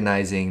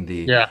organizing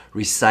the Yeah.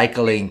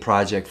 recycling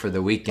project for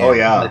the weekend. Oh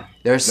yeah.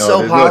 They're No, so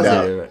there's no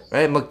positive,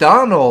 right?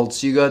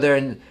 McDonald's, you go there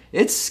and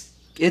it's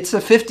a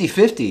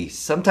 50-50.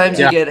 Sometimes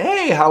Yeah. you get,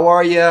 hey, how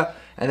are you?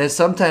 And then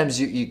sometimes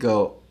you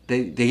go,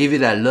 they give you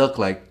that look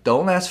like,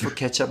 don't ask for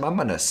ketchup. I'm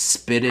gonna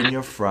spit in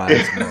your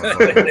fries,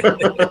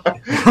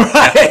 motherfucker.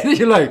 Right?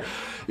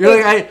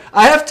 You're like,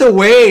 I have to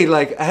weigh,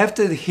 like I have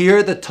to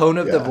hear the tone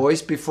of the Yeah.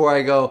 voice before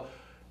I go.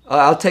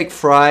 I'll take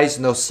fries,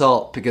 no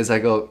salt, because I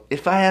go,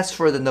 if I ask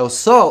for the no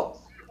salt,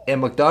 in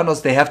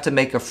McDonald's they have to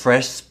make a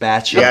fresh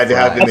batch. Yeah, of they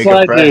have to fries, make That's what it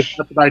I do. fresh.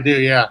 That's what I do.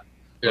 Yeah.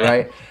 Yeah.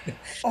 right?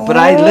 But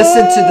I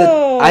listen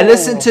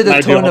to the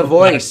I do tone all of the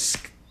time. voice,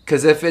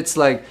 because if it's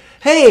like,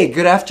 "Hey,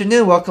 good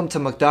afternoon, welcome to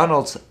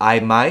McDonald's," I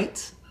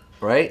might,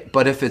 right?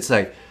 But if it's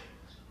like,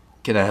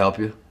 "Can I help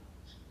you?"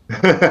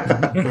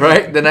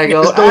 Right? Then I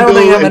go, Just "I don't don't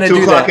think go I'm at gonna 2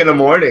 do o'clock that." in the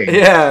morning.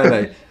 Yeah,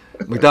 like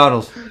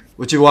McDonald's,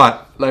 what you want?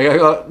 Like I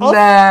go, nah, Also,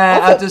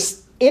 I'll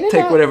just In-N-Out-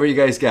 take whatever you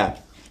guys got.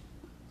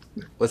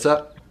 What's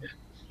up?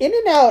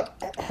 In-N-Out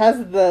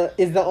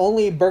is the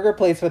only burger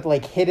place with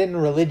like hidden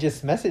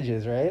religious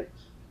messages, right?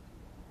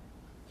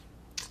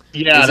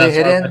 Yeah. Is it That's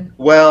what I- hidden?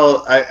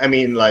 Well, I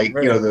mean, like,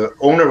 you know, Right. the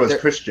owner was There-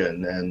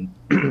 Christian,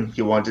 and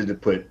he wanted to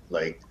put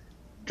like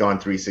John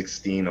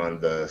 3:16 on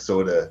the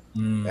soda,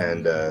 Mm.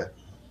 and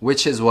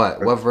Which is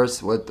what? What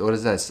verse? What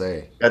does that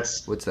say?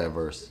 that's What's that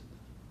verse?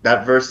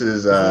 that verse is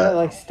Isn't that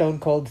like Stone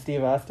Cold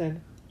Steve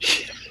Austin?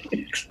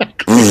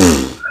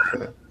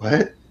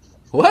 what?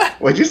 What?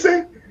 What'd you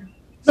say?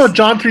 No,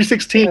 John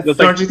 3:16. It's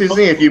John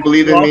 3:16. If you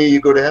believe in me, you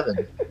go to heaven.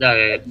 Yeah,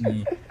 yeah,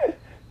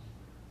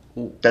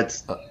 Mm.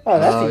 That's Oh,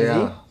 that's easy.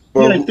 yeah.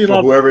 for, Yeah, you for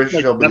love, whoever like,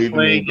 shall believe in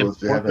me wrestling goes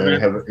to and heaven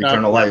and have sports and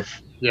eternal stuff.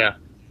 life. yeah.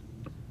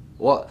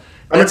 Well,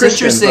 I'm a that's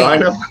Christian, interesting. so I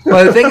know.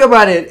 But think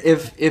about it.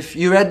 If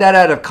you read that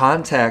out of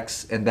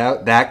context and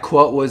that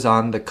quote was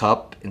on the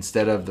cup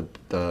instead of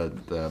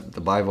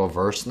the Bible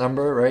verse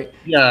number, right?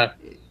 Yeah.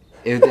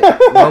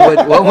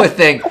 One would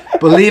think,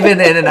 believe in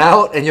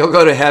In-N-Out and you'll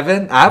go to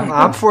heaven.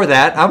 I'm for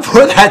that. I'm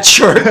for that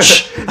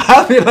church.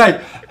 I'll be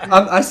like,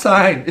 I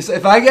sign.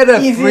 If I get a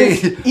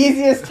free,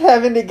 Easiest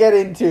heaven to get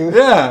into.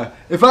 yeah,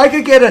 if I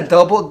could get a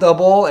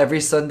double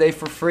every Sunday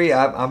for free,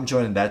 I'm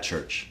joining that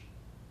church.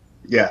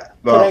 Yeah. Can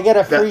Well, I get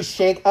a free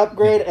shake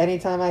upgrade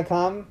anytime I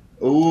come?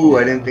 Ooh,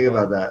 I didn't think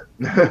about that.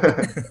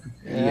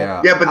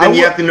 Yeah, Yeah, but then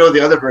you have to know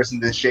the other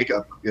person to shake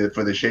up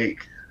for the shake.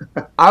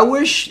 I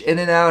wish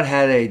In-N-Out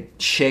had a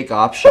shake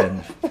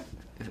option,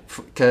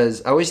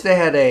 because I wish they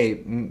had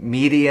a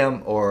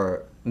medium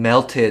or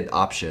melted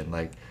option.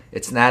 Like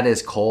it's not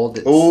as cold.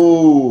 It's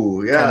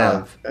Oh, yeah. kind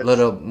of a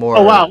little more.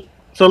 Oh wow.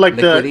 So like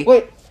liquidy. the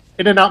Wait,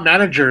 In-N-Out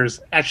managers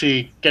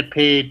actually get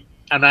paid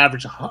on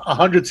average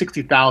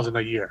 160,000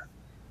 a year.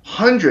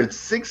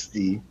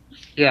 160.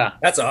 Yeah.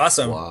 That's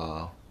awesome.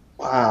 Wow.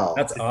 Wow.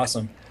 That's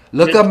awesome.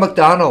 Look up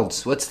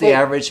McDonald's. What's the Wait.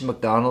 average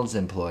McDonald's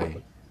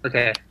employee?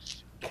 Okay.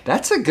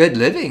 That's a good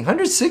living.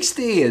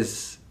 160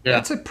 is. Yeah.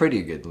 That's a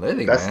pretty good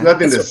living, That's man.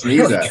 nothing to That's a sneeze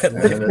really at. good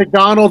man.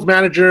 McDonald's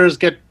managers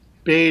get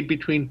paid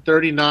between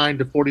 39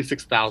 to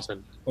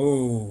 46,000.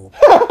 Ooh.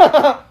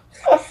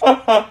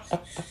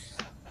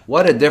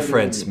 What a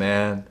difference,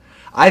 man.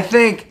 I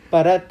think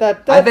I think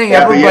Yeah, but you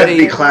have to everybody-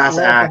 be class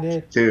Loving act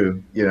it.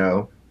 too, you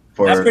know.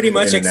 For That pretty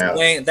much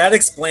In-N-Out.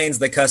 explains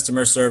the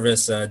customer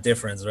service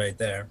difference right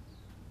there.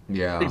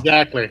 yeah.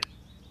 Exactly.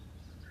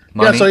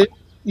 Money.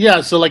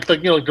 So like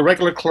the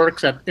regular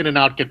clerks at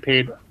In-N-Out get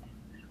paid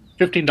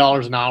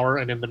 $15 an hour,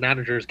 and then the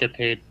managers get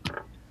paid,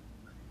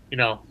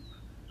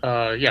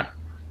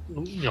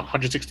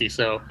 160.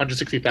 So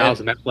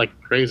 160,000. That's like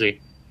crazy.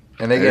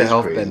 And they That get is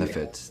health crazy.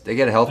 benefits. They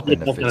get health They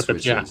get health benefits,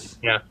 which benefits, is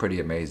yeah. pretty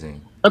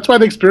amazing. That's why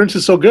the experience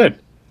is so good.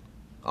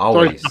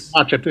 Always. So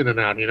much at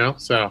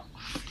In-N-Out, So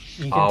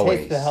You can Always.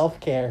 taste the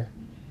healthcare.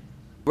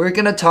 We're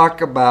gonna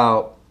talk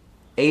about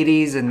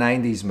 80s and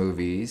 90s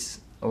movies.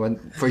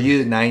 For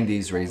you,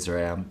 90s Razor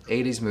Am.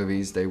 80s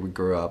movies, they would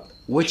grow up.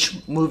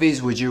 Which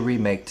movies would you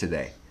remake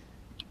today?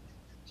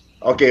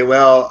 Okay,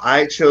 well,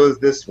 I chose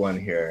this one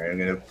here. I'm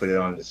gonna put it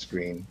on the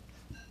screen.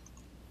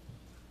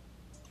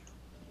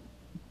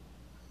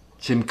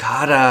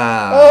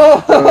 Chimkara.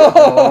 Oh,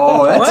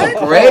 Oh, that's a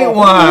What? great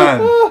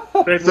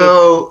one.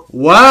 So,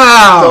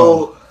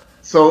 Wow.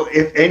 so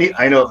if any,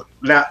 I know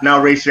now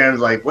Ray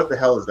Sharon's like, what the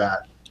hell is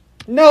that?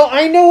 no,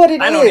 I know what it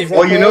is. I don't even-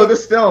 Oh, you okay? know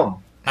this film?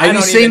 I Have you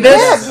don't seen even know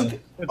this? that.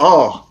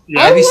 Oh,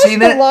 yeah. Have I you watched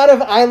seen a it? lot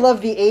of I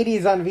Love the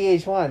 80s on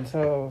VH1,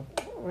 so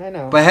I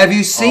know. But have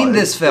you seen oh,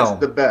 this it's film?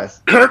 the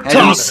best. Kirk Have you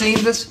Thomas.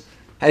 seen this?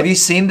 Have you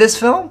seen this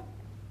film?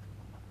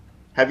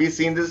 Have you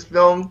seen this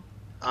film?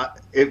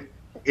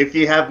 If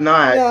you have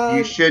not, No.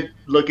 you should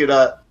look it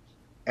up.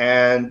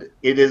 And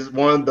it is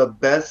one of the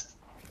best,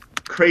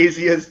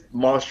 craziest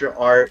monster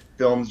art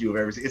films you've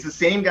ever seen. It's the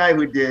same guy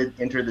who did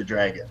Enter the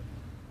Dragon.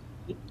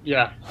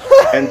 Yeah.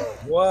 And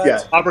What? yeah,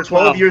 Robert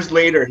 12 Klaus. years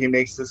later, he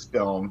makes this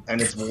film, and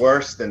it's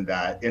worse than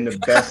that in the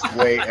best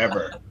way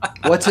ever.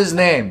 What's his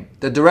name?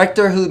 The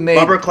director who made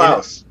Robert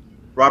Klaus.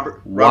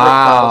 Robert Klaus.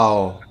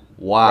 Wow.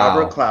 Wow.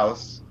 Robert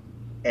Klaus.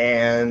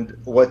 And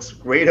what's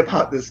great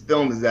about this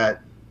film is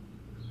that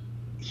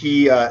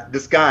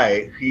this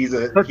guy, he's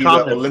an Kirk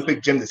Thomas.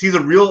 Olympic gymnast. He's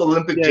a real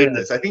Olympic Yeah, yeah.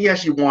 gymnast. I think he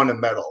actually won a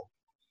medal.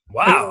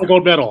 Wow. The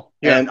gold medal.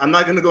 Yeah. And I'm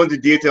not going to go into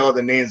detail of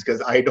the names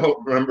because I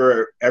don't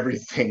remember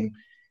everything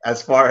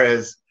as far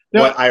as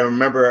No, what I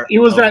remember. It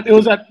was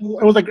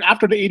like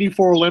after the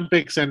 '84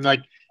 Olympics, and like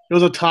it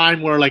was a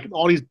time where like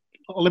all these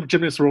Olympic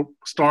gymnasts were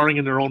starring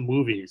in their own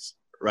movies.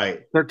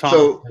 Right. Kirk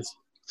Thomas.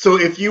 So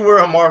if you were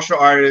a martial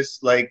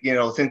artist, like, you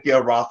know,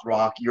 Cynthia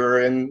Rothrock,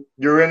 you're in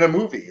a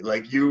movie.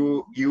 Like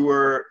you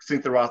were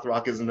Cynthia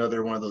Rothrock is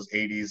another one of those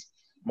 80s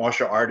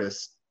martial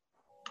artists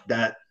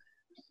that,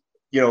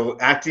 you know,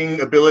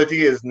 acting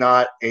ability is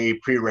not a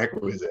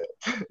prerequisite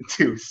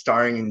to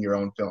starring in your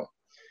own film.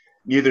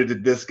 Neither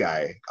did this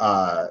guy.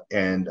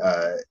 And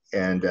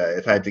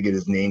if I had to get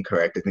his name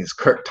correct, I think it's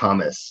Kirk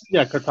Thomas.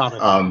 Yeah, Kurt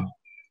Thomas.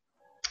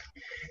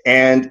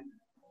 And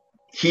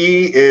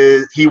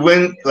he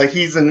went, like,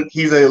 he's an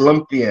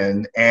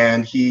Olympian,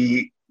 and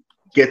he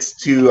gets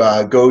to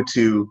go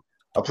to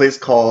a place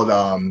called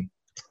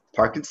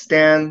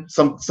Pakistan,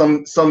 some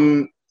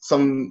Parkinstan?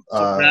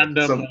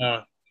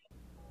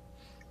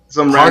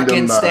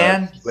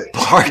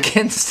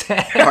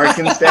 Parkinstan,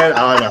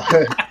 I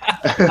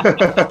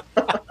don't know.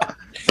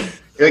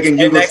 Like in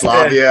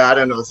Yugoslavia, I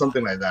don't know,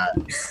 something like that.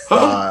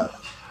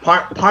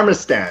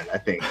 Parmesan, I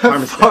think.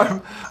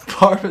 Parmesan.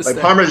 Parmesan.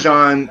 Like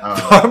Parmesan.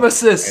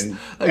 Pharmacist.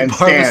 And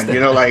Stan, you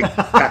know, like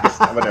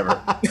Pakistan,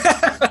 whatever.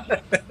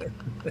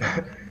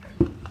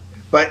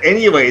 But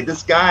anyway,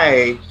 this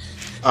guy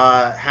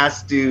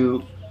has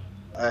to,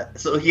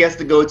 so he has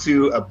to go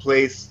to a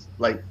place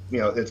like, you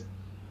know, it's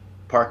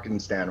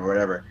Parkinstan or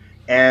whatever,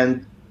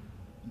 and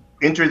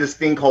enter this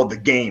thing called the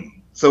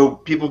game. So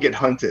people get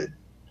hunted,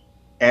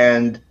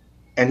 and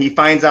he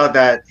finds out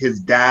that his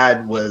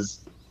dad was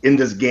in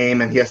this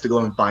game, and he has to go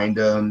and find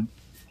him.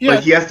 Yeah,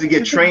 but he has to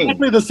get trained.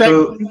 Exactly the same.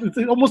 So, it's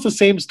almost the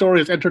same story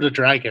as Enter the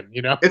Dragon.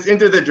 You know, it's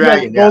Enter the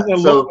Dragon. Yeah.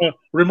 So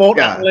remote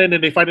island,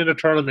 and they fight in a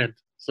tournament.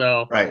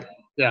 So right.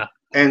 Yeah.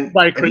 And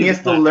he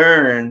has to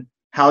learn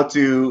how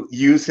to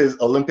use his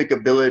Olympic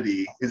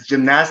ability, his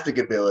gymnastic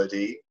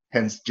ability,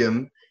 hence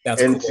gym,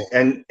 and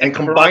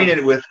combine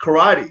it with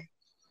karate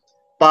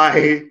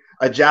by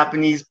a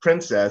Japanese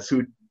princess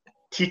who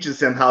teaches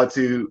him how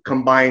to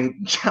combine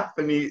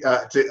Japanese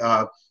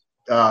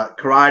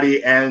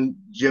karate and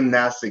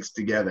gymnastics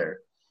together.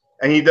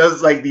 And he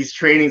does like these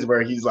trainings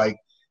where he's like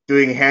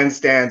doing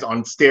handstands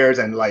on stairs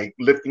and like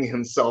lifting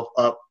himself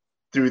up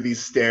through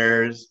these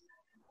stairs.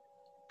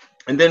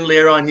 And then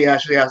later on, he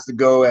actually has to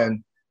go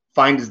and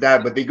find his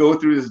dad. But they go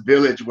through this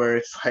village where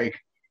it's like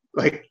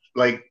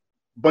a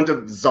bunch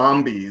of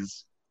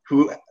zombies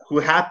who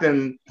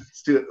happen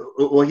to,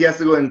 well, he has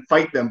to go and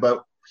fight them,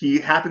 but he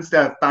happens to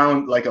have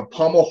found like a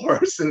pommel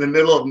horse in the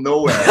middle of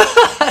nowhere,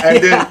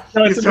 and then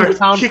he starts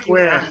kicking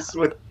ass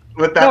with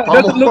that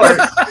pommel horse.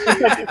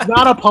 It's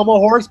not a pommel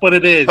horse, but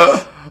it is.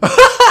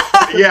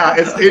 Yeah,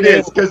 it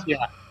is because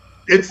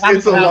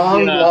it's a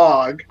long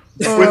log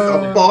with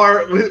a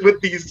bar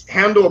with these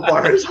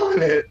handlebars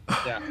on it.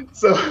 Yeah.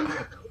 So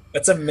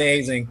that's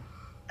amazing.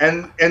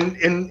 And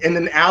in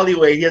an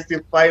alleyway, he has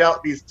to fight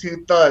out these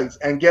two thugs,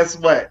 and guess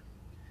what?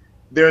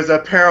 There's a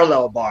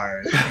parallel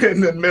bars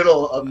in the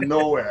middle of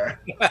nowhere.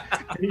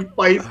 He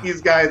fights these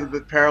guys with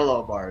the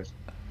parallel bars.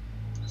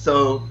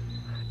 So,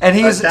 and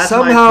he's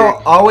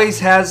somehow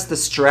always has the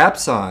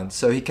straps on,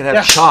 so he can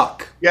have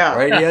chalk. Yeah,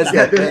 right. He has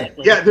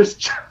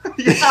there's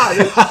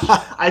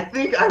I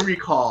think I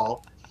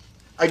recall.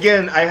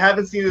 Again, I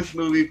haven't seen this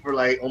movie for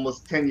like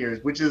almost 10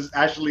 years, which is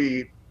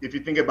actually, if you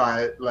think about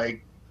it,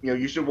 like, you know,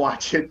 you should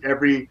watch it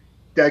every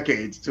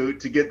decades to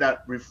get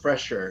that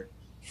refresher.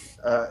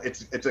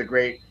 It's a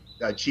great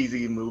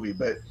cheesy movie,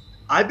 but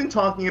I've been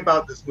talking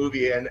about this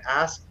movie, and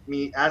ask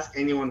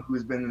anyone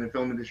who's been in the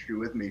film industry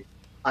with me.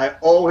 I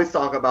always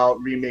talk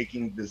about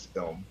remaking this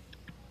film,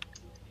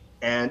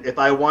 and if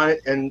I want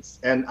it,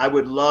 and I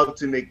would love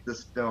to make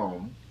this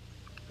film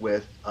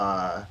with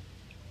drum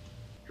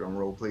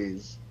roll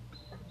please.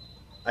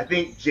 I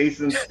think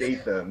Jason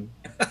Statham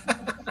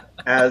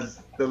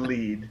as the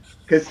lead,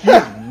 because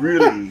he's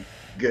really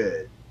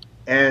good,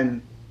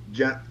 and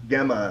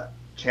Gemma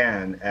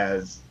Chan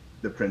as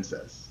the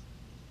princess.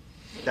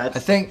 I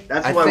think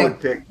I would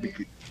pick.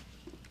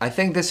 I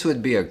think this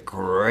would be a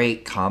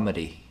great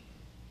comedy.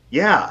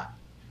 Yeah,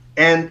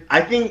 and I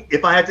think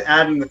if I had to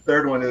add in the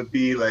third one, it would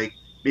be like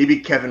maybe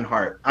Kevin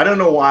Hart. I don't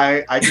know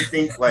why. I just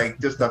think like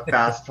just a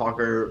fast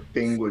talker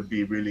thing would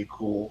be really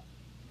cool.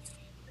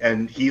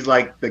 And he's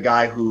like the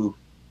guy who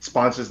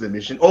sponsors the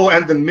mission. Oh,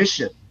 and the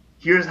mission.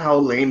 Here's how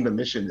lame the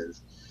mission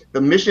is. The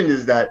mission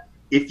is that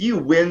if you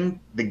win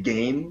the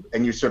game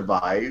and you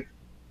survive,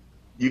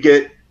 you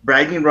get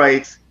bragging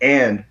rights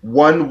and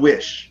one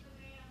wish.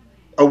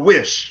 A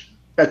wish.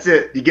 That's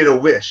it. You get a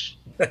wish.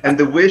 And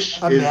the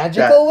wish a is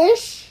magical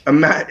wish?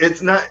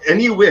 It's not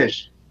any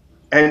wish.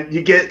 And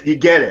you get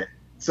it.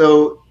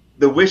 So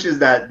the wish is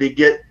that they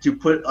get to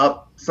put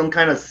up some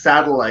kind of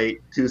satellite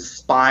to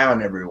spy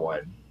on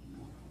everyone.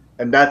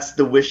 And that's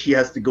the wish he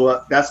has to go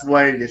up. That's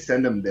why they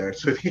send him there,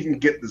 so he can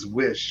get this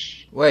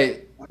wish.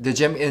 Wait, in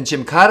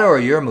Gymkata or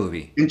your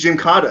movie? In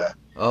Gymkata.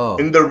 Oh.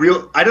 In the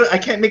real, I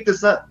can't make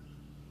this up.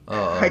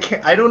 Oh.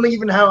 I don't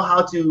even know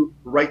how to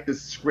write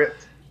this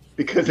script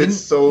because it's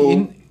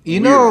so. You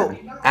know,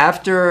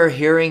 after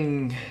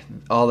hearing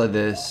all of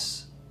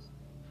this,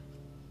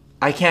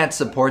 I can't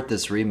support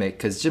this remake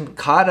because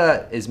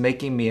Gymkata is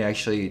making me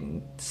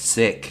actually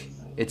sick.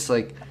 It's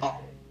like,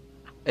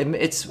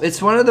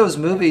 it's one of those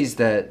movies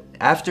that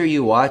after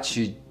you watch,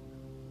 you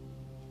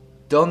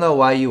don't know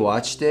why you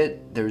watched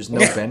it. There's no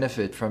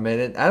benefit from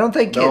it. I don't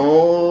think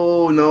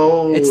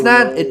No. it's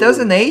not. It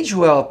doesn't age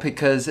well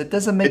because it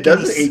doesn't make. It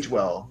doesn't age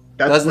well.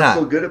 That's Does what's not.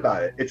 so good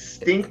about it. It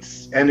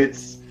stinks and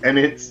it's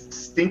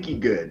stinky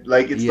good.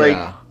 Like it's Yeah.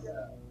 like,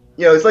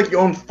 you know, it's like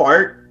your own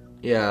fart.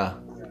 Yeah.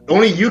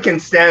 Only you can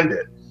stand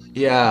it.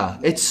 Yeah.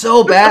 It's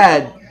so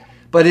bad,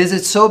 but is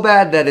it so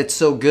bad that it's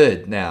so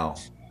good now?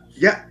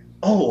 Yeah.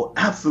 Oh,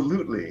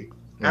 absolutely.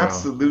 Yeah.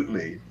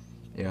 Absolutely.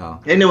 Yeah.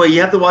 Anyway,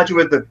 you have to watch it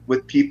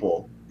with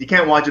people. You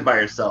can't watch it by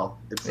yourself.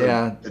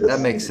 That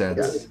makes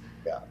sense.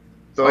 Yeah.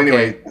 So Okay.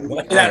 anyway,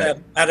 Watch it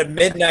at a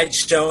midnight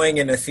showing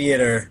in a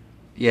theater.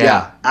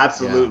 Yeah.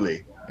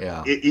 absolutely.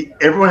 Yeah.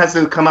 Everyone has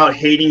to come out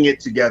hating it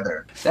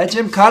together. That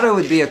Jim Cotta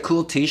would be a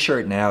cool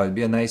T-shirt now. It'd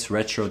be a nice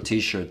retro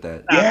T-shirt.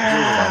 That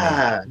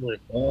Yeah.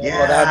 Oh,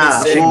 Yeah.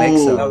 that'd be sick. should make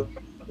Ooh.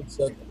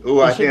 some. Ooh,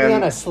 I It should be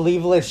on a think.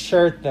 sleeveless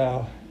shirt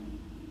though.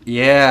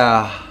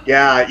 Yeah.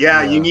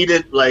 Yeah. You need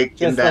it like in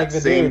Just that like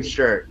the same dude.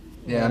 shirt.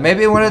 Yeah.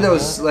 Maybe one of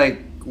those like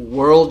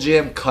World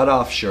Gym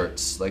cutoff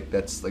shirts. Like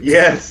that's like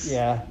Yes.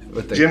 Yeah.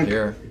 with the Jim-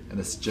 hair and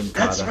this Jim Cotta.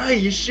 That's right.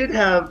 You should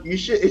have. You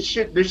should. It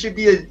should. There should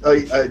be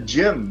a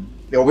gym,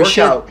 a We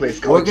should- workout place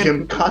called we're gonna-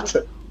 Jim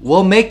Cotta.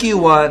 We'll make you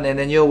one, and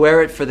then you'll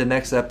wear it for the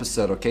next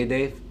episode. Okay,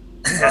 Dave?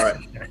 All right.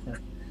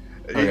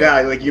 Okay.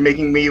 Yeah, like you're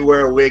making me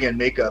wear a wig and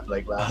makeup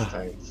like last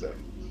time. So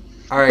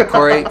All right,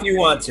 Corey. If you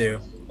want to.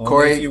 Only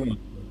Corey? if you want.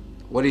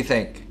 What do you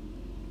think?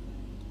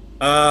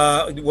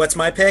 What's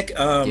my pick?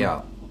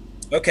 Yeah.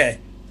 Okay,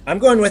 I'm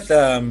going with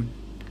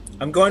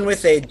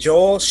a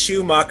Joel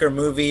Schumacher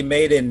movie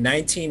made in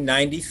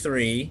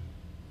 1993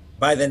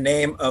 by the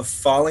name of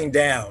Falling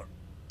Down.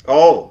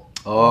 oh,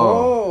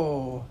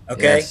 Oh.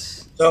 Okay,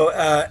 Yes. so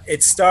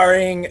it's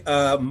starring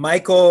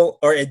Michael,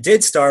 or it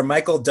did star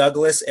Michael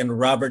Douglas and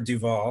Robert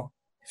Duvall,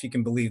 if you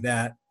can believe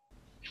that.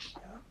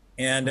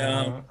 And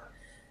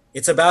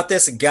it's about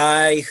this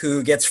guy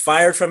who gets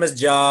fired from his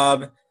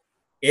job.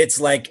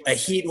 It's like a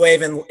heat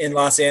wave in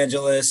Los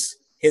Angeles.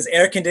 His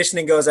air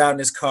conditioning goes out in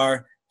his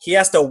car. He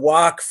has to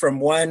walk from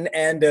one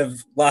end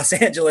of Los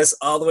Angeles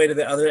all the way to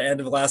the other end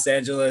of Los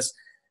Angeles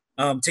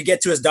to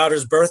get to his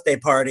daughter's birthday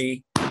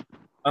party,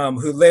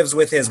 who lives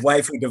with his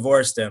wife who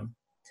divorced him.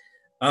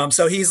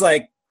 So he's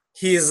like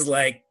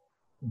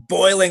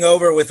boiling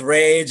over with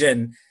rage,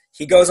 and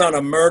he goes on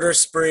a murder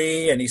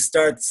spree, and he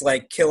starts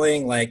like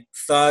killing like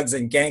thugs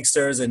and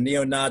gangsters and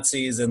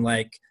neo-Nazis and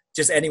like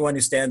just anyone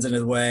who stands in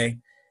his way.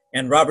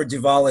 And Robert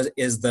Duvall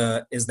is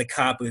the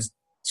cop who's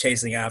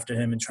chasing after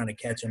him and trying to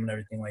catch him and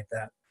everything like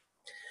that.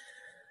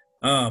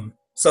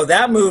 So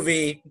that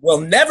movie will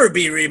never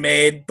be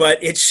remade,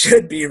 but it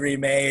should be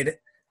remade.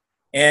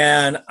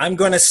 And I'm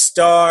gonna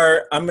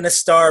star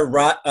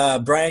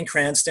Bryan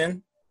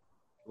Cranston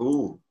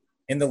ooh,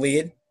 in the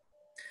lead,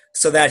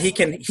 so that he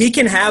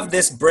can have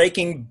this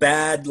Breaking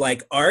Bad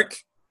like arc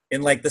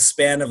in like the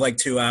span of like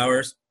 2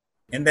 hours.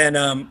 And then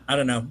I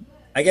don't know,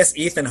 I guess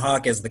Ethan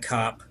Hawke is the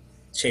cop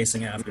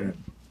chasing after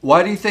him.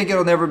 Why do you think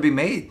it'll never be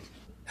made?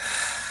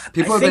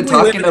 People I have been think we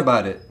live talking in a-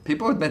 about it.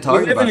 People have been We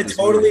talking live about in a this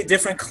totally movie.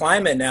 different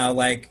climate now.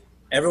 Like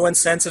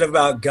everyone's sensitive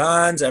about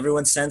guns,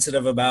 everyone's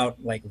sensitive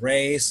about like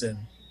race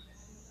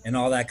and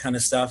all that kind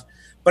of stuff.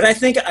 But I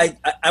think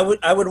I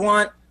would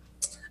want,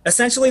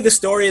 essentially the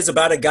story is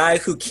about a guy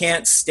who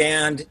can't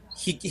stand,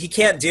 he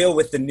can't deal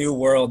with the new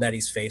world that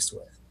he's faced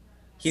with.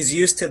 He's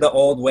used to the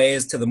old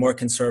ways, to the more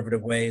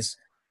conservative ways,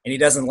 and he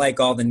doesn't like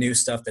all the new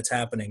stuff that's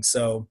happening.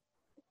 So,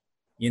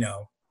 you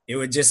know, it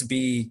would just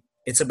be,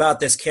 it's about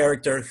this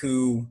character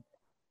who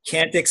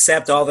can't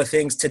accept all the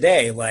things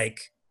today,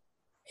 like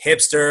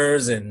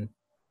hipsters and,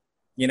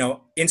 you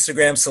know,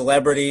 Instagram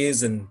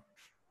celebrities and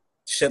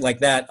shit like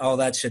that, all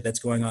that shit that's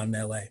going on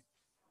in LA.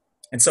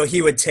 And so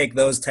he would take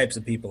those types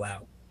of people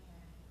out.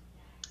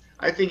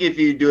 I think if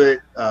you do it,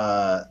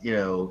 you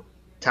know,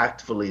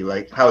 tactfully,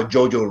 like how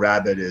Jojo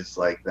Rabbit is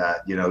like that,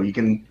 you know, you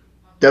can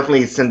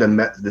definitely send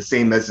the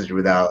same message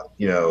without,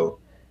 you know,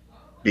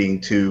 being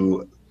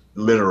too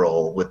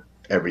literal with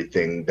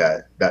everything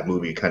that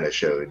movie kind of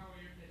showed.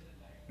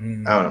 I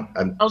don't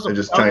know. I'm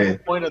just trying the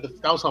point of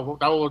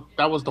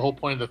that was the whole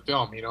point of the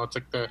film. You know, it's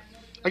like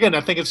again, I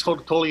think it's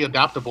totally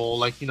adaptable.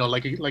 Like, you know,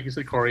 like you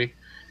said, Corey,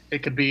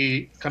 it could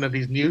be kind of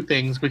these new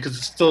things because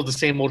it's still the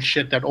same old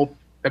shit that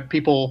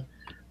people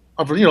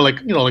of, you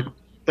know,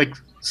 like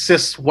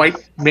cis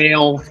white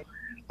male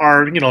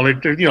are, you know,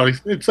 like, you know,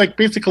 it's like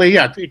basically,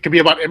 yeah, it could be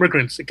about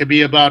immigrants, it could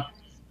be about,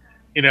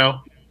 you know,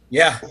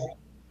 Yeah.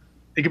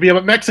 it could be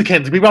about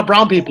Mexicans, it could be about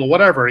brown people,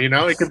 whatever, you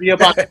know, it could be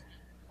about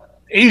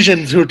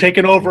Asians who are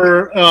taking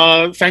over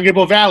San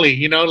Gabriel Valley,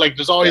 you know, like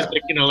there's always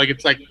like, you know, like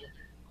it's like,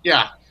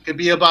 yeah, it could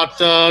be about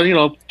you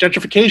know,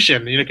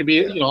 gentrification, you know, it could be,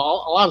 you know,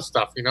 a lot of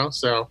stuff, you know,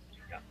 so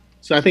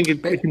I think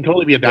it can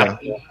totally be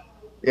adaptable.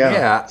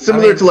 Yeah. I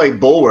Similar mean- to like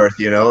Bulworth,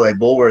 you know, like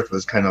Bulworth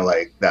was kind of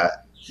like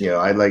that. You know,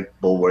 I like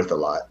Bulworth a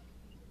lot.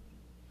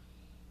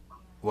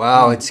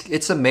 Wow,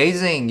 it's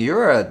amazing.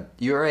 You're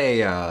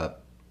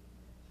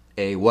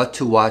a what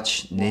to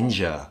watch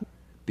ninja.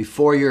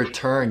 Before your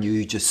turn,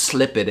 you just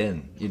slip it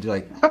in. You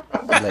like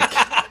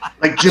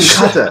Like Jim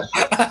Kata.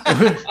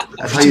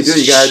 That's how you do it.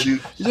 You gotta do.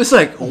 You just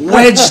like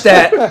wedge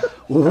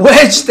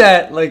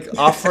that like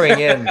offering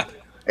in.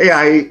 Hey,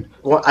 I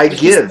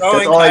give.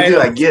 That's all I do.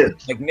 I give.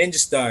 Like ninja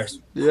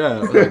stars. Yeah,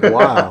 like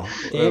wow.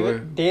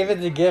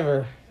 David's a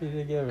giver. He's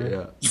a giver.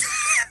 Yeah.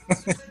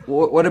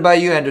 What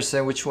about you,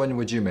 Anderson? Which one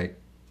would you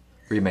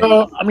remake?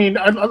 I mean,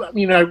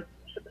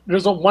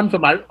 there's one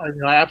film I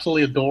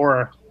absolutely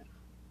adore.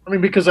 I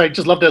mean, because I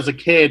just loved it as a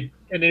kid,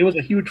 and it was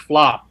a huge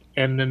flop.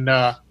 And then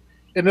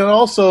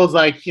also is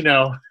like,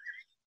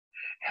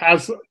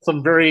 has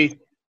some very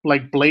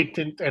like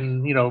blatant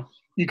and you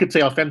could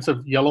say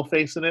offensive yellow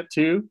face in it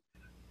too.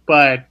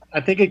 But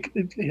I think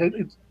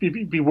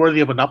it'd be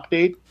worthy of an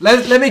update.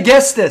 Let me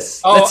guess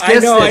this. Oh, Let's guess I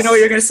this. know what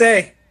you're gonna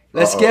say.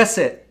 Let's guess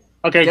it.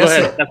 Okay, Guess go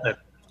ahead. it. That's it.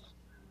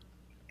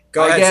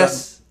 Go ahead,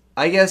 son.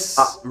 I guess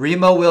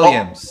Remo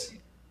Williams.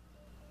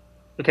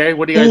 Okay,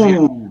 what do you guys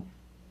get? Ooh.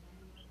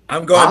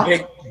 I'm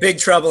going big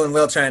Trouble in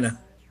Little China.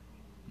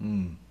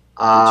 We're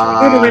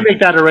gonna remake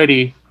that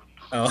already.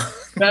 Oh.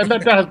 That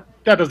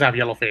doesn't have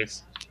yellow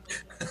face.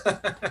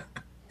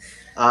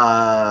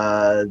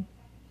 I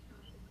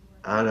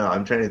don't know.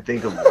 I'm trying to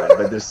think of one,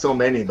 but there's so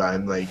many. But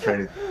I'm like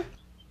trying to.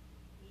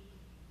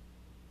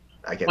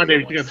 I can't.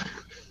 Think of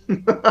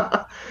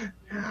one.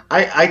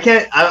 I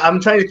can't. I'm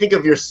trying to think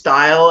of your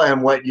style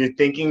and what you're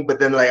thinking, but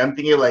then like I'm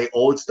thinking of like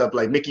old stuff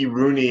like Mickey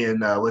Rooney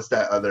and what's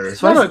that other?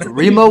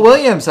 Remo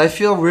Williams. I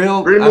feel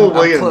real. Remo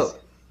Williams.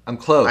 I'm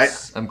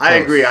close. I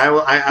agree.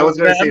 I was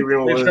going to say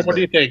Remo Williams. What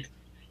do you think?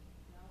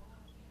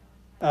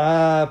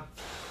 I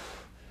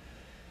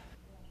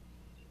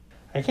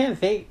can't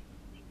think.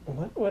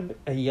 What would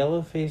a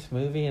yellow face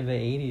movie in the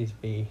 80s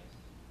be?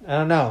 I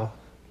don't know.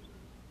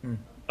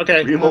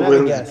 Okay. Remo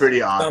Williams is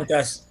pretty odd. Stump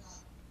us.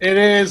 It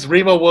is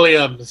Remo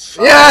Williams.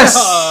 Yes.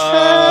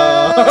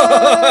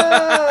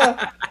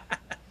 I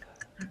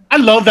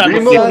love that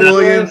Remo movie.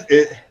 Williams.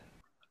 It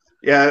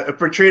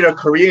portrayed a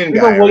Korean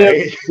guy, Remo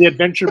Williams, right? The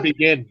Adventure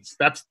Begins.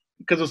 That's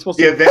because it's supposed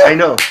to. Yeah, I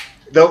know.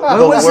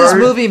 When was this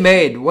movie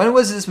made? When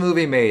was this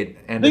movie made,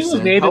 Anderson? I think it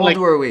was made How in old like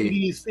were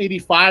we?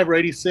 85 or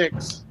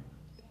 86.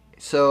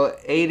 So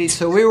 80.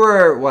 So we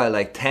were what,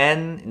 like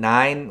 10,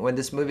 9 when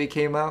this movie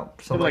came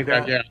out? Something like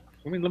that, yeah.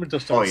 Let me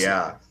just. Oh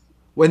yeah.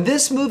 When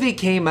this movie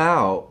came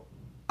out,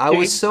 I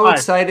was so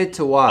excited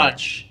to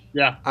watch.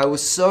 Yeah. I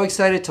was so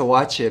excited to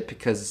watch it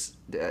because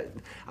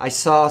I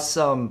saw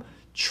some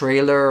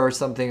trailer or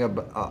something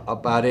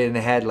about it, and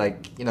it had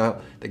like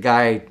the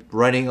guy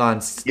running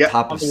on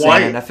top of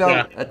sand. I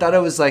thought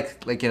it was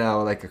like a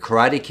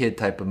Karate Kid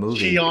type of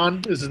movie.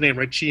 Cheon is his name,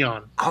 right?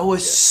 Cheon. I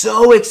was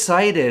so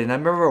excited, and I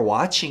remember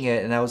watching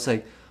it, and I was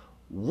like,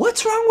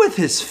 "What's wrong with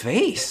his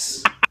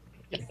face?"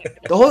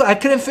 I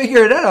couldn't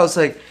figure it out. I was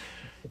like,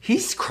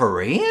 "He's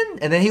Korean,"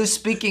 and then he was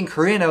speaking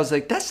Korean. I was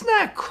like, "That's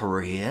not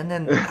Korean,"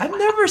 and I've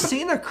never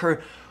seen a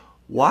Korean.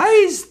 Why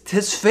is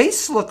his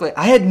face look like?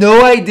 I had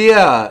no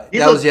idea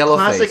that was yellow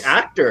face. He's a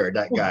classic actor.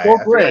 That guy. Joel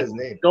I Grey. forgot his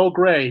name. Joel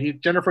Grey. He's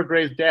Jennifer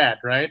Grey's dad,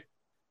 right?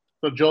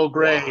 So Joel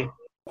Grey,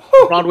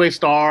 Broadway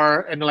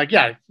star, and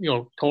again.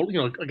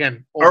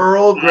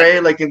 Earl Grey,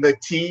 like in the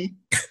T.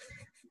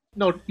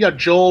 No, yeah,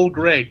 Joel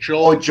Grey.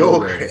 Joel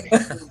Grey.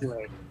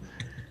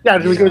 Yeah,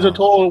 he was a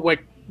total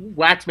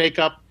wax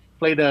makeup.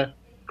 Played a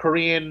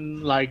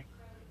Korean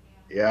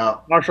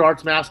martial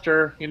arts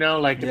master.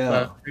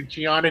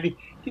 Cheon, and he.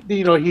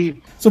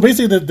 So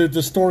basically,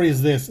 the story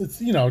is this. It's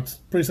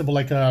pretty simple.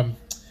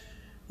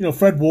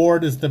 Fred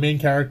Ward is the main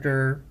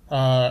character,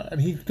 and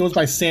he goes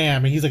by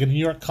Sam, and he's like a New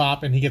York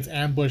cop, and he gets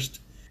ambushed.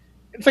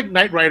 It's like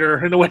Knight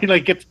Rider in a way. He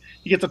gets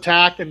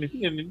attacked and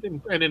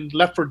then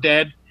left for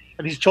dead,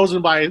 and he's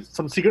chosen by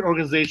some secret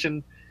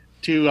organization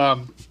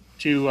to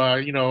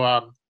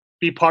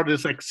be part of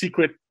this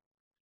secret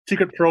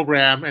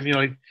program, and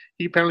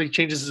he apparently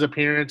changes his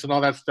appearance and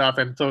all that stuff,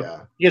 and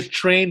so he gets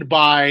trained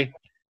by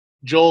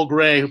Joel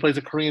Grey, who plays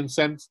a Korean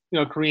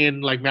Korean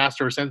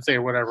master or sensei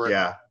or whatever.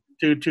 Yeah.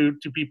 To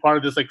be part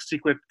of this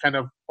secret kind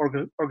of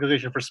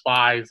organization for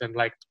spies, and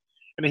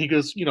then he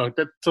goes, most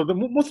of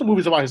the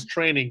movie is about his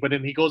training, but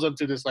then he goes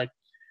into this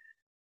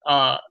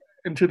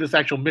into this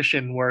actual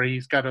mission where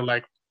he's got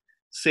to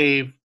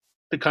save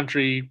the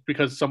country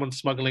because someone's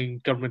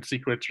smuggling government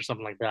secrets or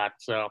something like that.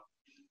 So,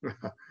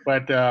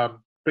 but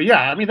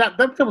yeah, I mean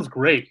that film was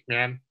great,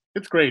 man.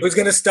 It's great. Who's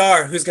gonna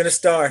star? If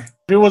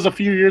it was a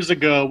few years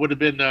ago, it would have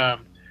been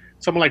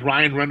someone like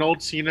Ryan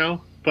Reynolds,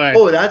 But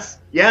I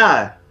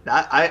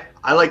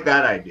like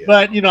that idea.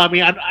 But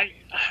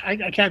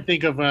I can't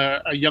think of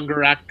a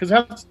younger actor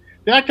because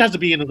the actor has to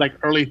be in his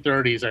early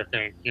 30s, I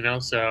think.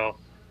 So.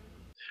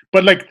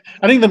 But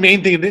I think the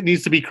main thing that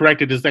needs to be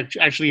corrected is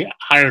actually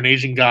hire an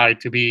Asian guy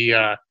to be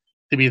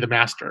the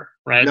master,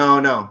 right? No.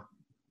 No.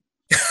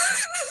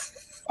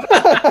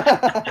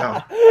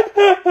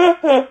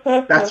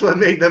 That's what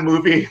made the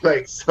movie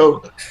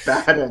so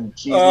bad and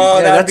cheesy.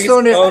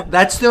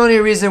 That's the only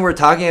reason we're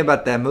talking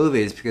about that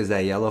movie is because of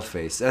that yellow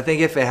face. I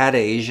think if it had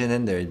an Asian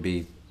in there, it'd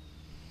be.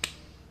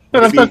 No,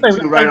 that's not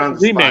right on the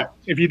remake.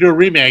 If you do a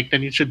remake,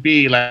 then it should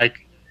be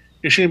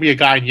it shouldn't be a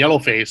guy in yellow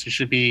face. It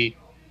should be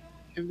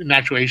an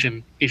actual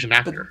Asian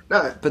actor.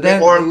 No, But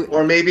then-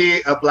 or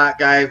maybe a black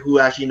guy who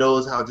actually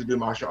knows how to do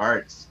martial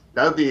arts.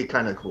 That would be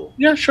kind of cool.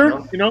 Yeah, sure.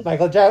 No. You know,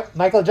 Michael J.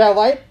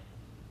 White.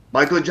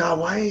 Michael Jai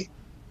White.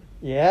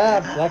 Yeah,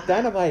 Yeah. Black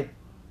Dynamite.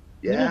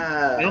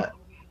 Yeah. Yeah.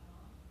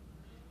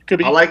 could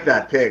be, I like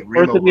that pick.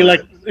 or it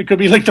could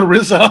be like the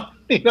RZA.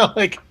 You know,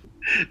 like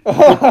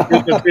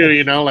RZA too,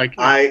 you know, like.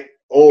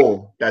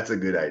 That's a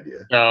good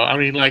idea. So I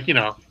mean, like, you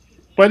know,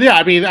 but yeah,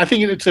 I mean, I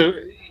think it's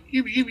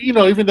you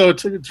know, even though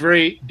it's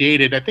very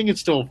dated, I think it's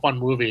still a fun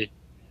movie.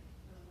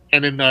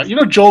 And then you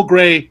know, Joel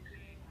Grey,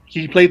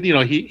 he played, you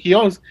know, he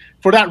always,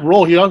 for that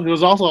role, he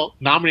was also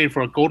nominated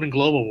for a Golden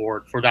Globe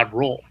Award for that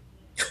role.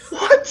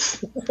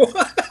 What?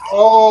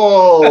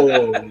 Oh,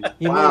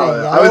 You mean wow!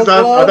 a I Yellow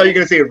thought Globe? you were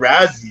gonna say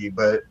Razzie,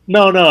 but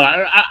No,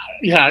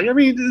 yeah, I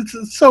mean,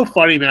 it's so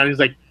funny, man. He's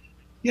like,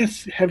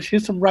 yes,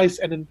 here's some rice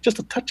and then just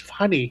a touch of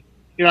honey.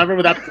 You know, I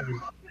remember that.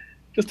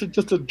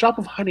 Just a drop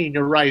of honey in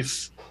your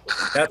rice.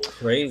 That's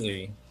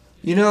crazy.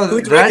 You know,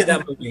 Who directed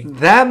that movie?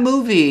 That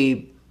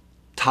movie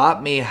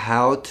taught me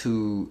how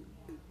to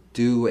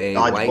do a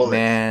Dodge white bullets.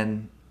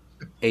 man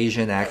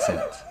Asian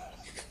accent.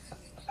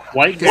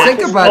 White. Because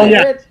think about Oh, it.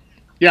 yeah.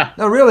 Yeah.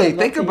 No, really, I'd love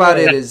think to about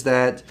hear it it. is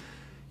that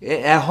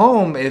at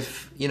home,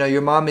 if you know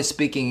your mom is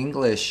speaking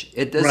English,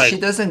 Right. she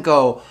doesn't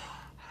go,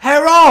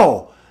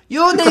 "Hello,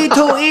 you need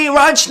to eat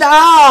lunch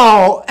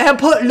now and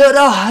put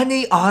little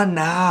honey on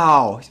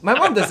now." My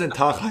mom doesn't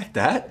talk like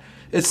that.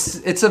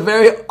 It's a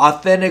very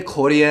authentic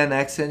Korean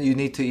accent. You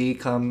need to eat,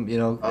 come, you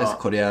know, as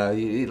Korea,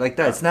 you eat like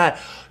that. It's not,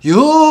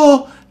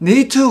 you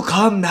need to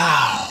come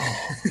now,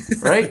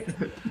 right?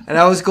 And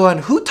I was going,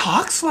 who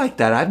talks like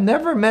that? I've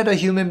never met a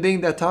human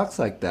being that talks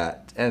like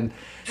that. And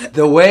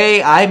the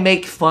way I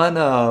make fun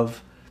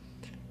of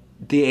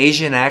the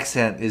Asian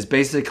accent is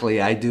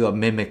basically I do a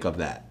mimic of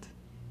that.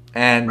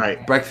 And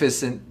Right.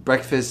 breakfast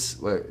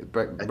Tiffany's.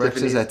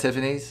 at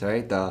Tiffany's,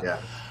 right? yeah,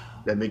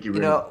 that make you You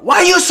really. know, why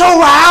are you so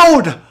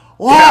loud?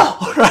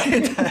 Whoa,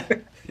 right?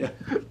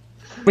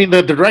 I mean,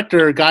 the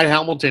director Guy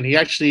Hamilton, he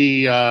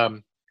actually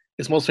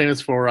is most famous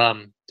for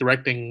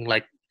directing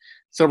like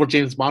several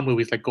James Bond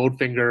movies, like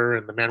Goldfinger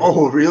and The Man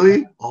Oh,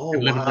 really? Oh,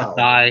 and Let Him Not wow.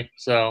 Die.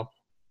 So,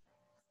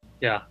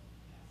 yeah.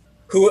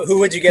 Who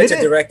would you get to Did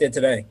it- direct it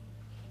today?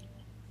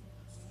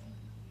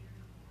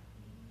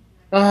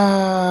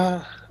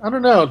 I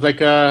don't know. It's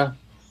like a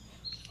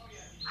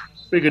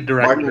pretty good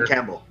director. Martin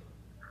Campbell.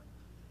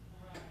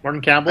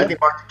 Martin Campbell. I think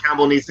Martin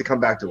Campbell needs to come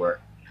back to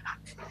work.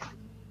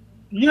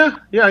 Yeah.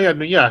 I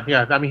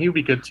mean, he would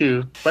be good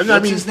too. But I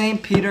What's mean, his name?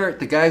 Peter,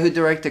 the guy who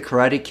directed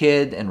Karate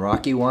Kid and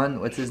Rocky 1.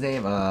 What's his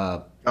name?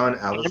 John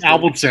Alvarez.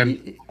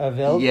 Albertson.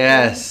 Available?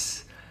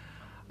 Yes.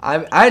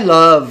 I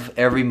love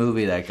every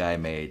movie that guy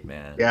made,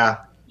 man. Yeah,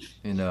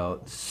 You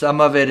know,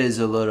 some of it is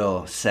a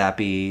little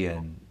sappy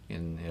and you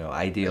know,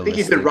 I idealistic.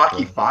 think he did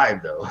Rocky but-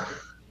 5 though.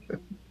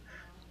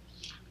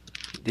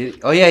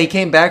 Oh yeah, he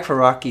came back for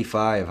Rocky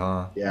 5,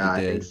 huh? Yeah,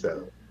 he I did. think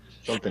so.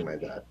 Something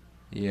like that.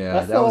 Yeah,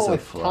 That's that the was one a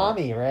with flop.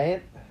 Tommy,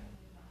 right?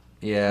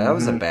 Yeah, that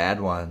was a Mhm.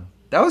 bad one.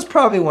 That was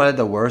probably one of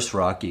the worst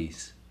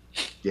Rockies.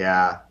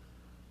 Yeah,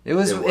 It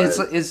was. It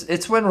was.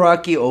 It's when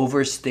Rocky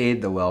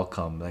overstayed the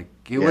welcome. Like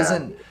he Yeah.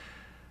 wasn't.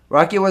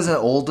 Rocky wasn't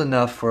old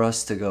enough for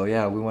us to go.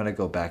 Yeah, we want to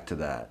go back to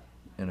that.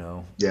 You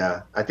know.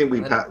 yeah. I think we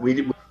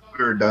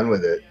were done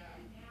with it.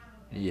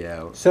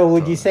 Yeah. So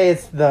would you say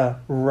it's the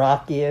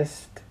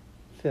rockiest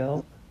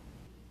film?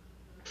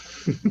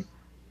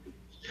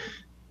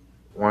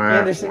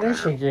 Anderson, don't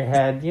shake your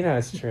head. You know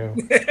it's true.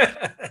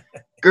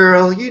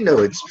 Girl, you know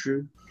it's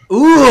true.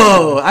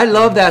 Ooh, I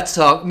love that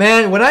song,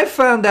 man. When I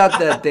found out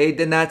that they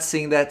did not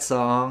sing that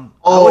song,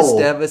 I was Oh.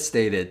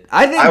 devastated.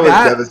 I think I was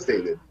that.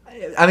 devastated.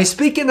 I mean,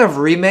 speaking of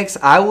remix,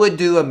 I would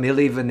do a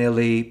Milli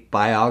Vanilli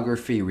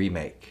biography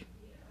remake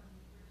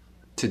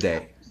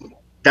today.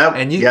 That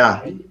And you-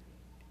 yeah.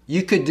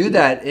 You could do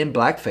that in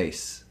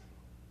blackface.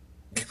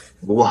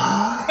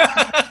 Wow.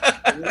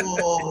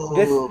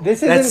 Whoa.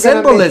 This That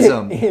isn't gonna make it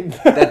symbolism in-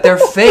 that they're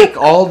fake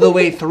all the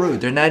way through.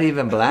 They're not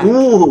even black.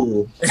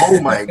 Ooh. Oh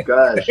my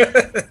gosh.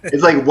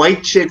 It's like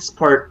White Chicks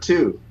Part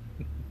 2.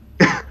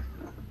 The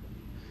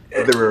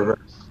reverse.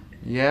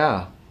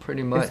 Yeah,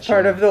 pretty much. It's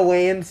part yeah. of the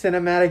Wayne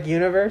cinematic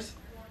universe.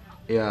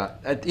 Yeah,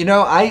 you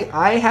know,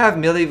 I have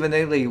Milli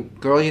Vanilli,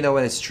 "Girl, You Know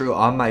When It's True"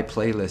 on my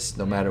playlist,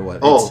 no matter what.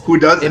 Oh, It's who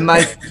doesn't? in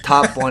my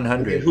top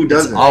 100. Who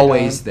doesn't? It's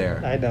always I there.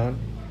 don't. I don't.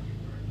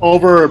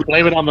 Over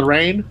Blame It on the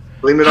Rain.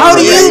 Blame it How on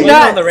do the you rain. Blame It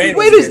not? on the Rain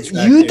Wait, was a good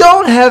track, you too.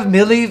 don't have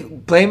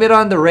Milli "Blame It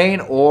on the Rain"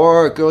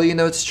 or "Girl, You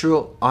Know It's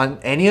True" on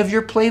any of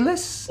your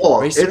playlists?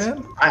 Oh, Racer it's,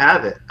 M? I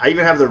have it. I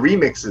even have the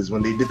remixes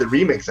when they did the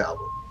remix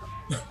album.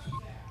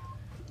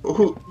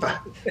 Ooh.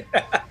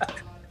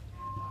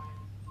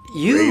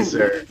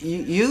 Racer.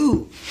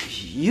 You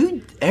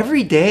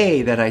every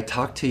day that I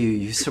talk to you,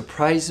 you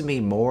surprise me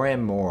more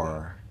and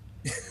more.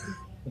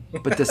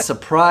 But the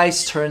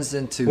surprise turns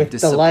into With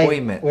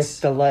disappointment. delight.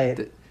 With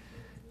delight.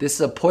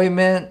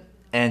 Disappointment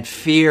and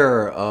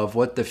fear of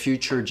what the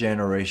future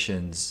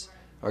generations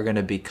are going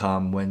to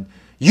become when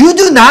you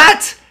do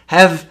not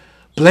have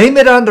 "Blame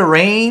It on the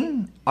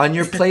Rain" on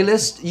your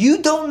playlist,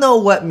 you don't know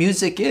what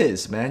music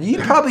is, man. You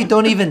probably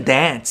don't even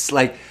dance.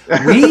 Like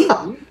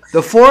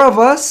the four of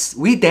us,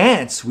 we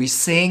dance. We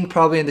sing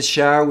probably in the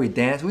shower. We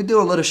dance. We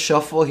do a little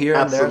shuffle here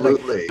and there. Like,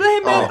 Absolutely.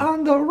 blame it Oh.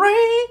 on the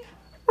rain,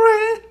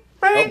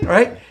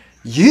 right?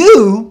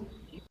 You.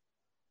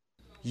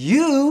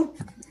 I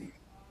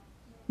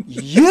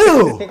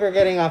think we're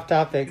getting off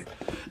topic.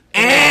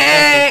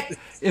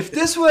 If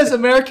this was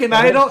American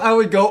Idol, I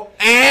would go,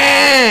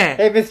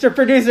 Hey, Mr.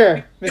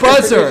 Producer. Mr.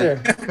 Buzzer.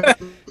 Producer.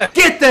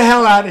 Get the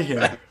hell out of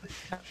here.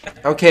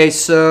 Okay,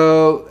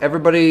 so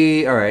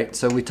everybody, all right,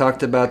 so we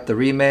talked about the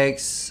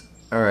remakes,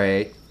 all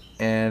right,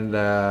 and,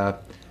 oh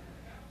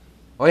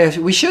yeah,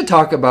 we should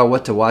talk about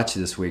what to watch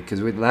this week, because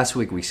last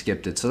week we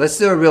skipped it, so let's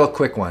do a real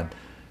quick one.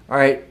 All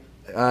right,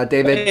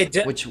 David,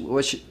 Hey, which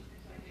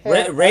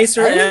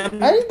Racer I M.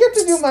 didn't get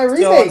to do my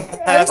still remake.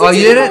 has Oh,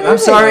 you to didn't? I'm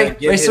sorry.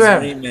 give his Racer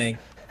M. remake.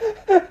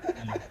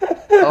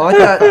 oh, I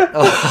thought,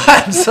 oh,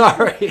 I'm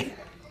sorry.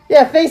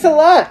 Yeah, thanks a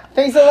lot.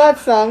 Thanks a lot,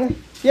 Sung.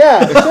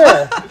 Yeah,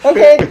 sure.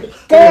 Okay,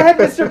 go ahead,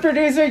 Mr.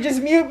 Producer.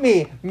 Just mute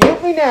me.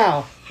 Mute me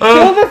now.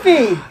 Kill the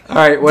feed. All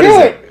right, what Do is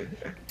it.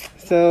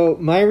 So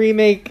my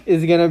remake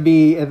is gonna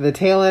be at the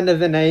tail end of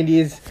the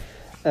 '90s.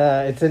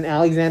 It's an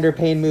Alexander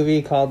Payne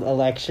movie called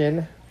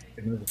Election.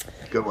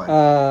 Good one.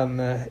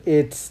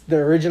 It's the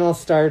original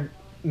starred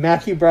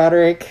Matthew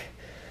Broderick,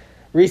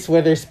 Reese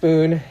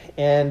Witherspoon,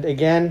 and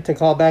again to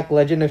call back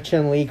Legend of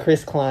Chun-Li,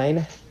 Chris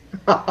Klein.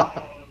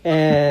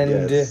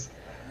 And Yes.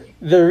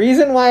 the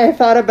reason why I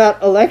thought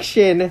about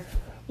Election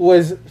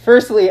was,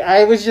 firstly,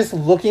 I was just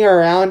looking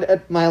around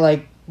at my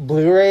like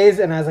Blu-rays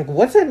and I was like,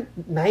 what's a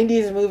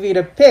 90s movie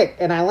to pick?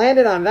 And I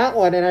landed on that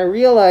one and I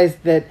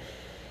realized that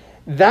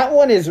that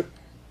one is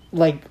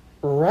like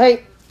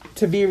right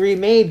to be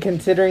remade,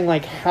 considering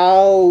like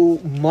how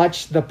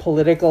much the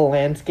political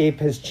landscape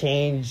has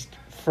changed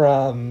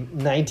from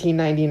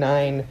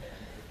 1999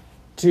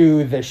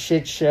 to the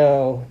shit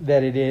show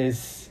that it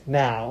is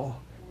now,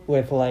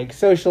 with like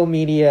social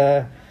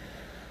media,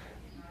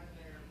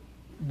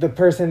 the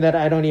person that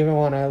I don't even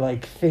want to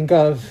like think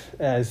of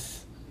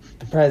as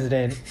the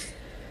president.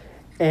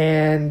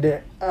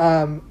 And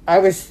I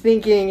was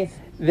thinking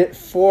that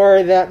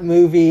for that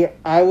movie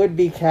I would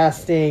be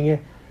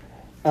casting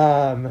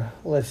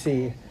let's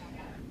see,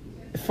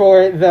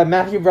 for the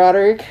Matthew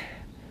Broderick,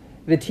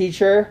 the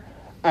teacher,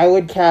 I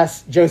would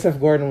cast Joseph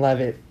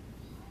Gordon-Levitt,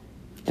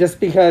 just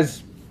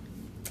because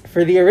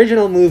for the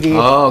original movie,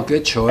 Oh,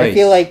 good choice. I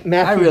feel like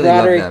Matthew really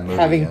love Broderick, that movie,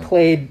 having yeah.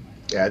 played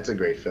Yeah, it's a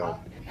great film.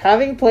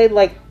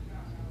 like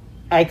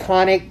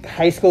iconic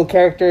high school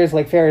characters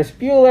like Ferris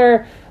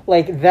Bueller,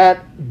 like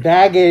that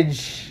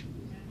baggage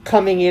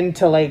coming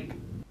into like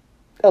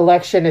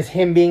Election as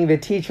him being the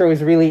teacher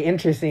was really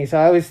interesting. So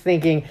I was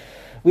thinking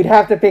we'd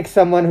have to pick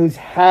someone who's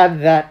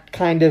had that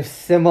kind of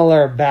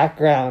similar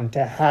background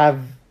to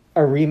have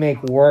a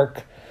remake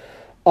work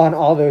on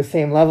all those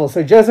same levels.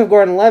 So Joseph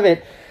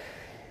Gordon-Levitt,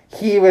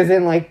 he was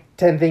in like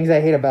 10 Things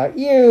I Hate About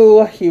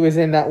You. He was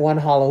in that one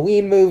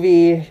Halloween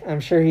movie. I'm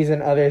sure he's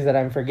in others that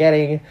I'm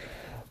forgetting.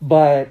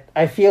 But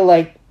I feel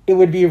like it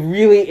would be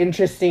really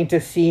interesting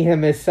to see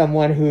him as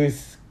someone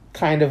who's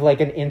kind of like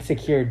an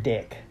insecure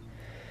dick.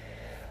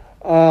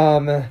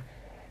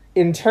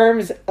 In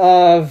terms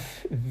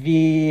of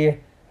the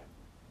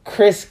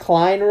Chris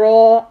Klein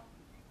role,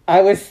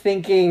 I was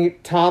thinking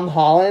Tom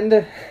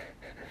Holland,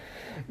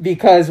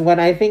 because when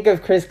I think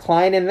of Chris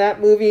Klein in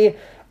that movie,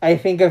 I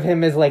think of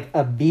him as like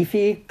a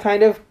beefy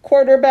kind of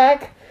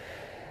quarterback.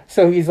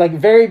 So he's like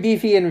very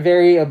beefy and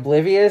very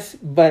oblivious,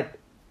 but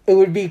it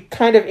would be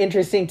kind of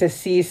interesting to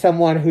see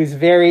someone who's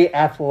very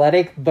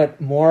athletic, but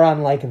more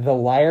on like the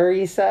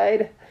wiry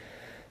side.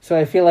 So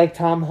I feel like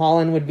Tom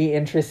Holland would be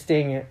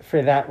interesting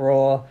for that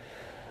role.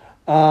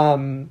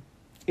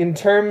 In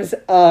terms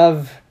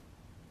of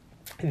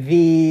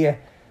the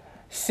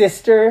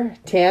sister,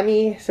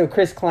 Tammy, so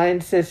Chris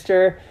Klein's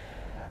sister,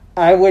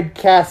 I would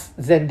cast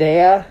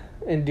Zendaya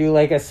and do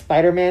like a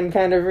Spider-Man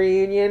kind of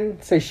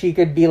reunion. So she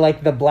could be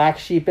like the black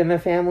sheep in the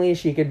family.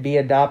 She could be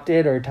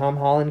adopted, or Tom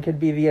Holland could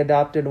be the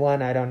adopted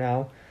one. I don't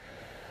know.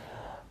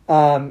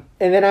 And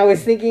then I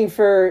was thinking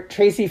for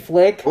Tracy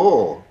Flick,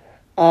 Oh,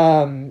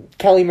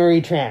 Kelly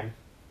Marie Tran.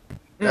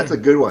 that's a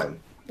good one.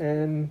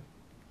 And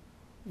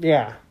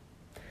yeah.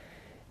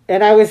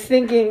 And I was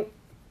thinking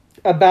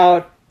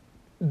about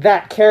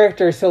that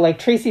character. So like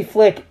Tracy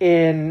Flick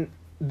in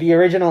the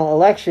original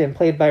Election,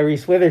 played by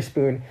Reese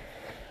Witherspoon,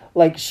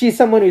 like she's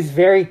someone who's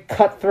very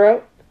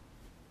cutthroat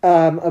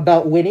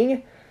about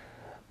winning,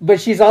 but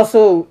she's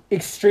also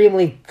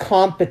extremely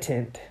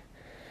competent.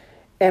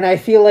 And I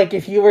feel like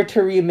if you were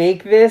to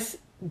remake this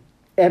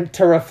and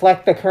to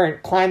reflect the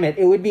current climate,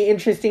 it would be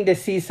interesting to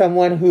see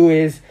someone who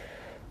is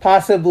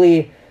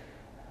possibly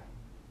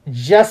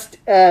just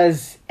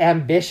as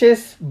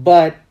ambitious,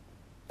 but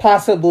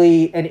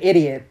possibly an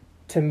idiot,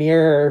 to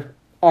mirror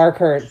our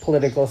current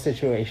political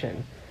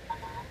situation.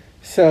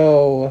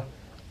 So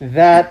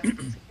that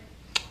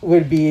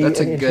would be That's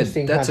an a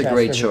interesting good. That's a contrast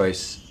great for me.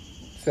 choice.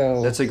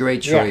 So That's a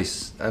great yeah.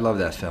 choice. I love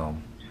that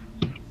film.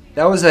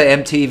 That was a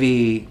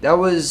MTV. That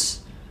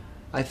was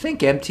I think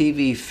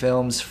MTV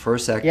Films'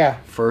 first Yeah.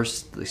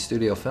 first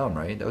studio film,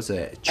 right? That was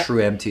a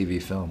true MTV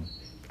film.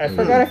 I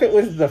forgot if it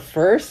was the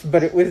first,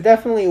 but it was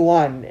definitely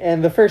one.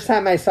 And the first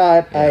time I saw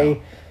it,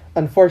 I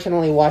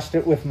unfortunately watched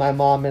it with my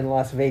mom in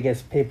Las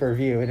Vegas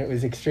pay-per-view, and it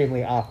was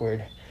extremely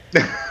awkward.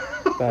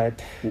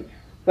 But,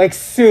 like,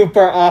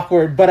 super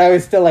awkward. But I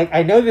was still like,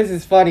 I know this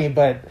is funny,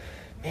 but,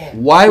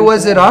 man. Why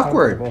was it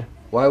uncomfortable. awkward?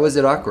 Why was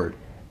it awkward?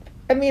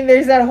 I mean,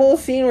 there's that whole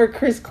scene where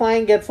Chris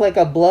Klein gets, like,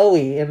 a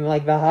blowy in,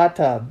 like, the hot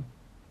tub.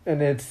 And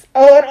it's...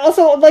 Oh, and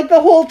also, like, the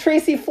whole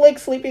Tracy Flick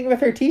sleeping with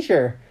her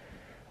teacher.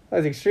 I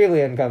was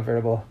extremely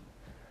uncomfortable.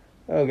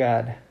 Oh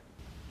God.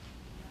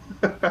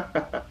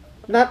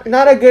 Not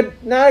a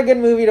good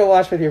movie to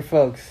watch with your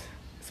folks,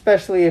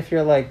 especially if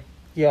you're like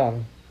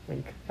young,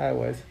 like I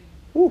was.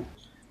 Ooh.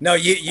 No,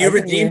 you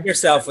redeemed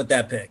yourself with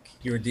that pick.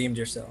 You redeemed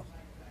yourself.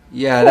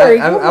 Yeah, Corey,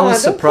 I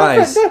was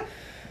surprised.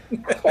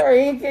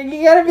 Corey,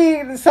 you gotta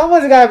be.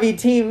 Someone's gotta be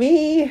Team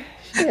Me.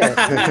 Shit.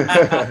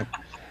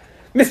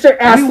 Mr.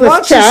 Assless We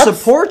want Chaps. to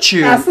support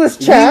you. Assless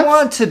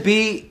Chaps.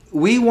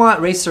 We want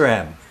Racer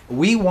M.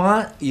 We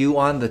want you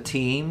on the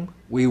team.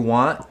 We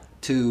want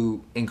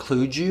to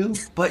include you,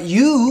 but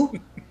you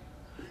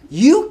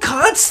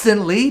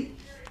constantly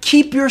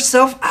keep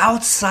yourself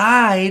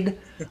outside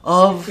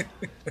of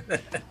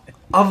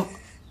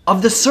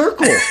the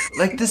circle.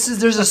 Like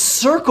there's a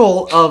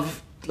circle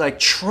of like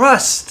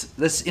trust.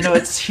 This,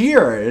 it's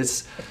here.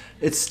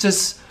 It's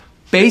just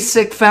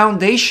basic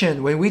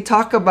foundation. When we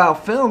talk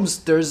about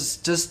films, there's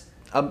just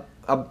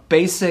a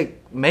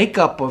basic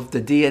makeup of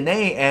the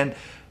DNA, and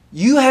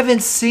you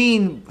haven't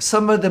seen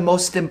some of the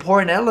most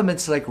important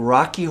elements like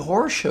Rocky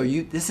Horror Show.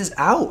 This is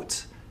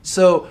out.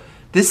 So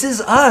this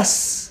is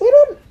us.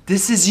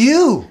 This is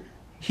you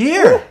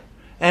here.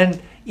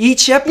 And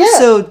each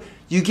episode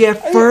you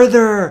get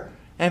further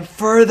and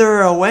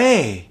further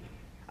away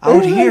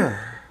out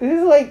here.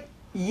 This is like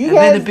you And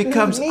guys. then it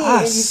becomes this is me,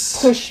 us.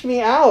 And you push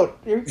me out.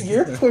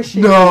 You're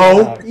pushing. No.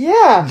 Me out.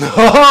 Yeah.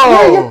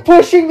 No. You're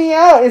pushing me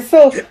out. It's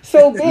so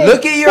big.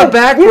 Look at your Look,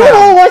 background. We don't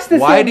all watch the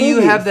Why same do you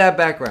movies. have that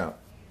background?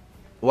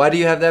 Why do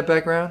you have that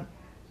background?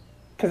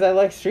 Because I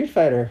like Street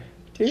Fighter.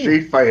 Too.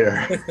 Street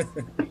Fighter.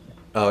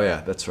 Oh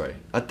yeah, that's right.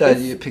 I thought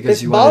It's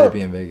because you wanted to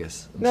be in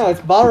Vegas. No, it's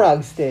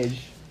Balrog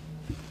stage.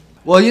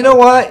 Well, you know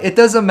what? It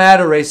doesn't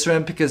matter,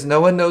 Raceram, because no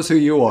one knows who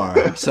you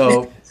are.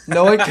 So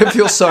no one can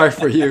feel sorry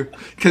for you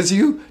because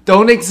you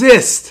don't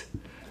exist.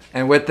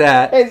 And with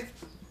that, Hey,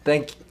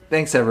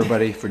 thanks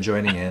everybody for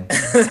joining in.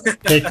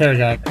 Take care,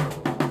 guys.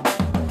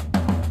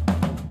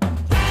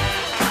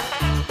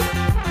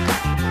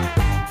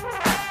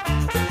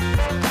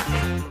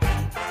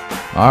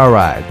 All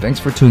right, thanks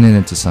for tuning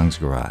into Sung's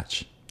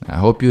Garage. I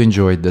hope you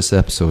enjoyed this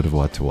episode of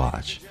What to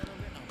Watch.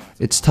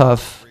 It's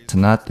tough to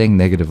not think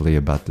negatively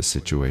about the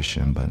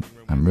situation, but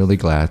I'm really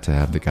glad to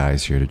have the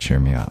guys here to cheer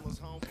me up.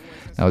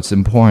 Now, it's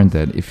important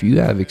that if you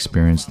have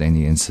experienced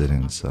any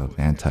incidents of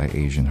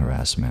anti-Asian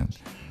harassment,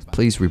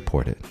 please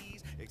report it,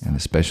 and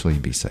especially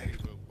be safe.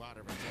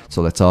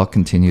 So let's all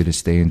continue to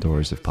stay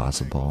indoors if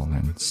possible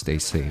and stay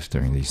safe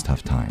during these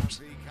tough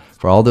times.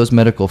 For all those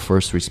medical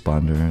first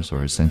responders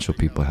or essential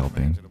people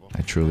helping,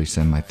 I truly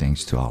send my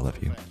thanks to all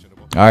of you.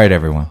 All right,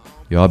 everyone.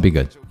 You all be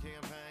good.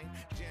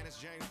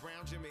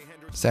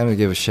 It's time to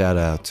give a shout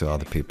out to all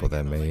the people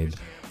that made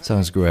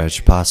Sung's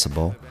Garage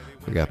possible.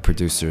 We got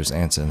producers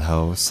Anson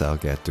Ho, Sal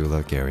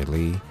Gatula, Gary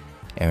Lee,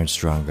 Aaron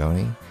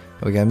Strongoni. And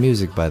we got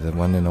music by the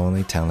one and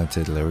only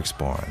talented Lyrics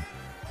Born.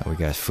 And we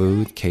got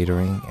food,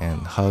 catering,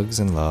 and hugs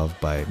and love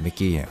by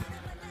Mickey M.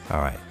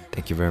 All right.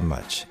 Thank you very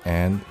much.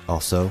 And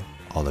also,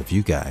 all of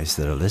you guys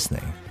that are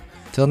listening.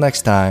 Till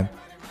next time,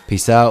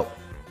 peace out.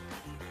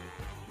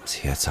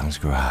 See you at Sung's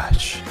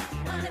Garage.